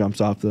someone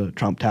jumps off the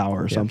Trump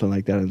Tower or something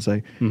like that. And it's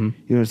like,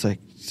 it's like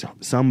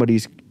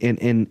somebody's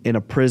in a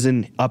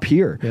prison up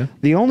here. Yeah.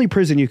 The only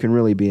prison you can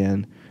really be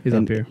in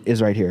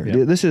is right here.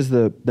 Yeah. This is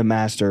the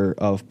master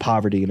of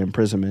poverty and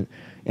imprisonment.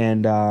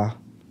 And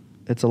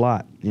it's a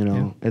lot,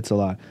 it's a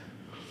lot.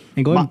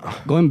 And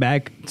going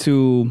back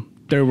to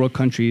third world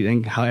countries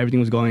and how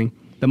everything was going,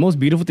 the most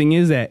beautiful thing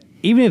is that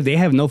even if they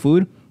have no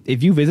food,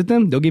 if you visit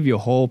them, they'll give you a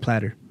whole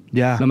platter.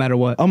 Yeah. No matter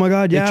what. Oh my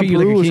God. Yeah.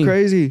 Peru was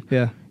crazy.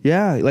 Yeah.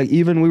 Yeah. Like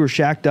even we were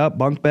shacked up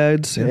bunk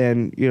beds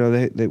and,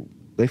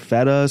 they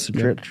fed us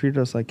and treated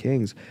us like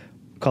kings.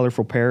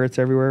 Colorful parrots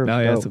everywhere. Oh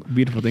yeah. It's a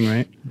beautiful thing,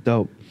 right?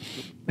 Dope.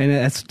 And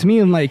that's, to me,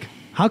 I'm like,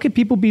 how could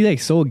people be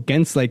like so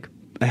against like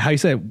how you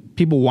said,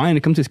 people wanting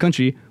to come to this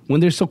country when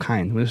they're so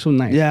kind, when they're so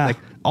nice? Yeah. Like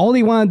all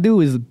they want to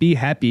do is be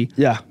happy.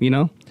 Yeah.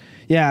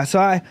 Yeah. So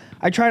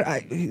I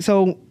tried.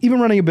 So even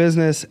running a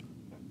business,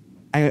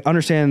 I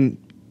understand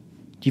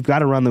you've got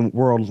to run the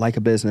world like a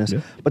business,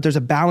 but there's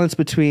a balance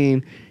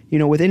between,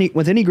 with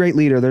any great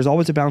leader, there's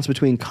always a balance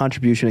between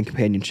contribution and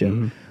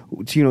companionship.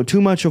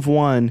 Too much of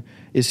one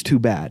is too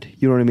bad.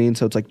 You know what I mean?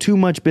 So it's like too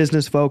much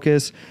business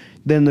focus,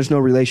 then there's no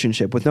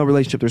relationship. With no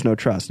relationship, there's no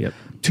trust. Yep.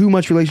 Too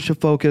much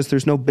relationship focus,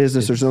 there's no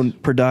business, there's no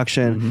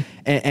production,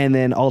 and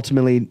then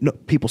ultimately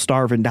people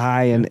starve and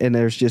die, and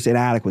there's just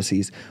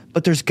inadequacies.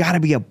 But there's got to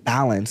be a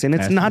balance, and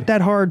it's not that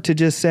hard to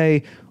just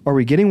say, are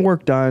we getting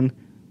work done?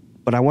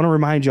 But I want to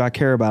remind you, I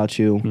care about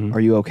you. Are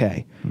you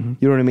okay? You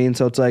know what I mean?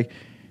 So it's like,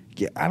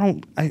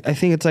 I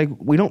think it's like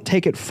we don't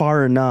take it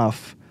far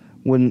enough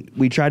when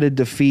we try to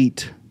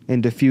defeat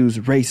and diffuse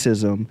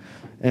racism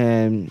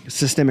and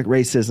systemic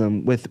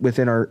racism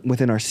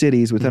within our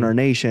cities, within our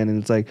nation.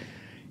 And it's like,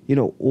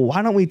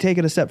 why don't we take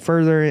it a step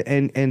further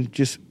and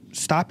just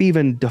stop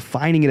even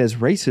defining it as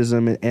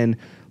racism and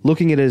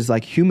looking at it as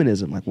like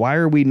humanism? Like, why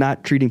are we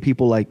not treating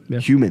people like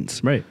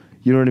humans? Right.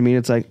 You know what I mean?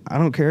 It's like, I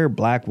don't care,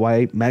 black,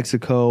 white,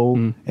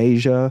 Mexico,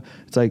 Asia.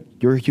 It's like,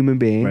 you're a human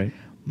being. Right.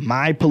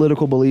 my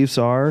political beliefs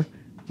are,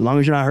 as long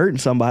as you're not hurting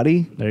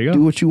somebody, there you go.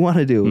 Do what you want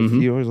to do. If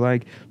you're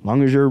like, as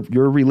long as your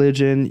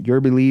religion, your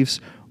beliefs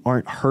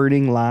aren't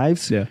hurting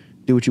lives,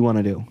 do what you want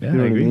to do. Yeah, you know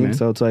I what agree, I mean? man.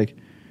 So it's like,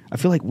 I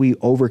feel like we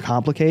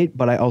overcomplicate,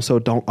 but I also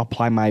don't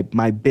apply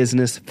my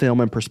business film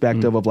and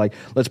perspective of like,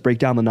 let's break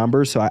down the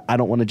numbers. So I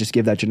don't want to just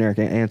give that generic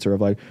answer of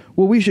like,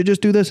 well, we should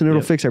just do this and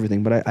it'll fix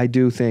everything. But I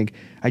do think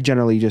I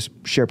generally just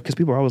share, because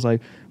people are always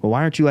like, well,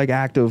 why aren't you like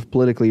active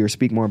politically or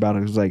speak more about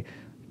it? It's like,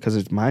 because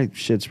it's my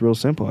shit's real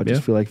simple. I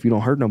just feel like if you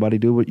don't hurt nobody,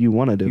 do what you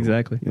want to do.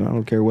 Exactly. You know, I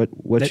don't care what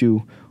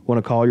you want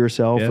to call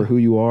yourself or who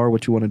you are,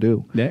 what you want to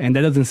do. Yeah, and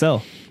that doesn't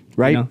sell.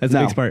 Right? You know, that's the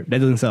biggest part. That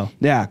doesn't sell.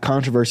 Yeah,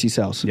 controversy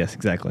sells. Yes,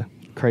 exactly.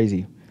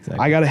 Crazy.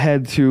 Exactly. I got to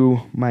head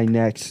to my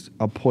next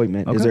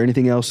appointment. Okay. Is there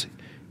anything else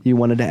you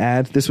wanted to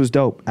add? This was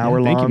dope.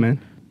 Hour long. Thank you,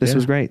 man. This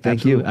was great.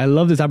 Thank you. I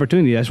love this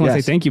opportunity. I just want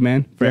to say thank you,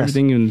 man, for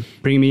everything and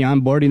bringing me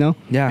on board, you know?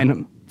 Yeah.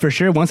 And for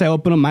sure, once I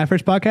open up my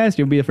first podcast,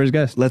 you'll be the first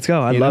guest. Let's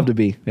go. I'd love to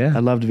be. Yeah.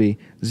 I'd love to be.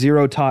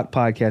 Zero Talk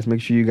Podcast. Make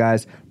sure you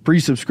guys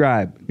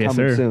pre-subscribe. Yes,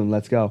 Coming sir. soon.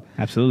 Let's go.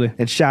 Absolutely.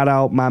 And shout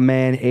out my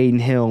man,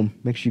 Aiden Hilm.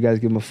 Make sure you guys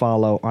give him a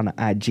follow on the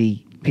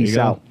IG. Peace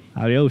out.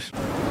 Adios.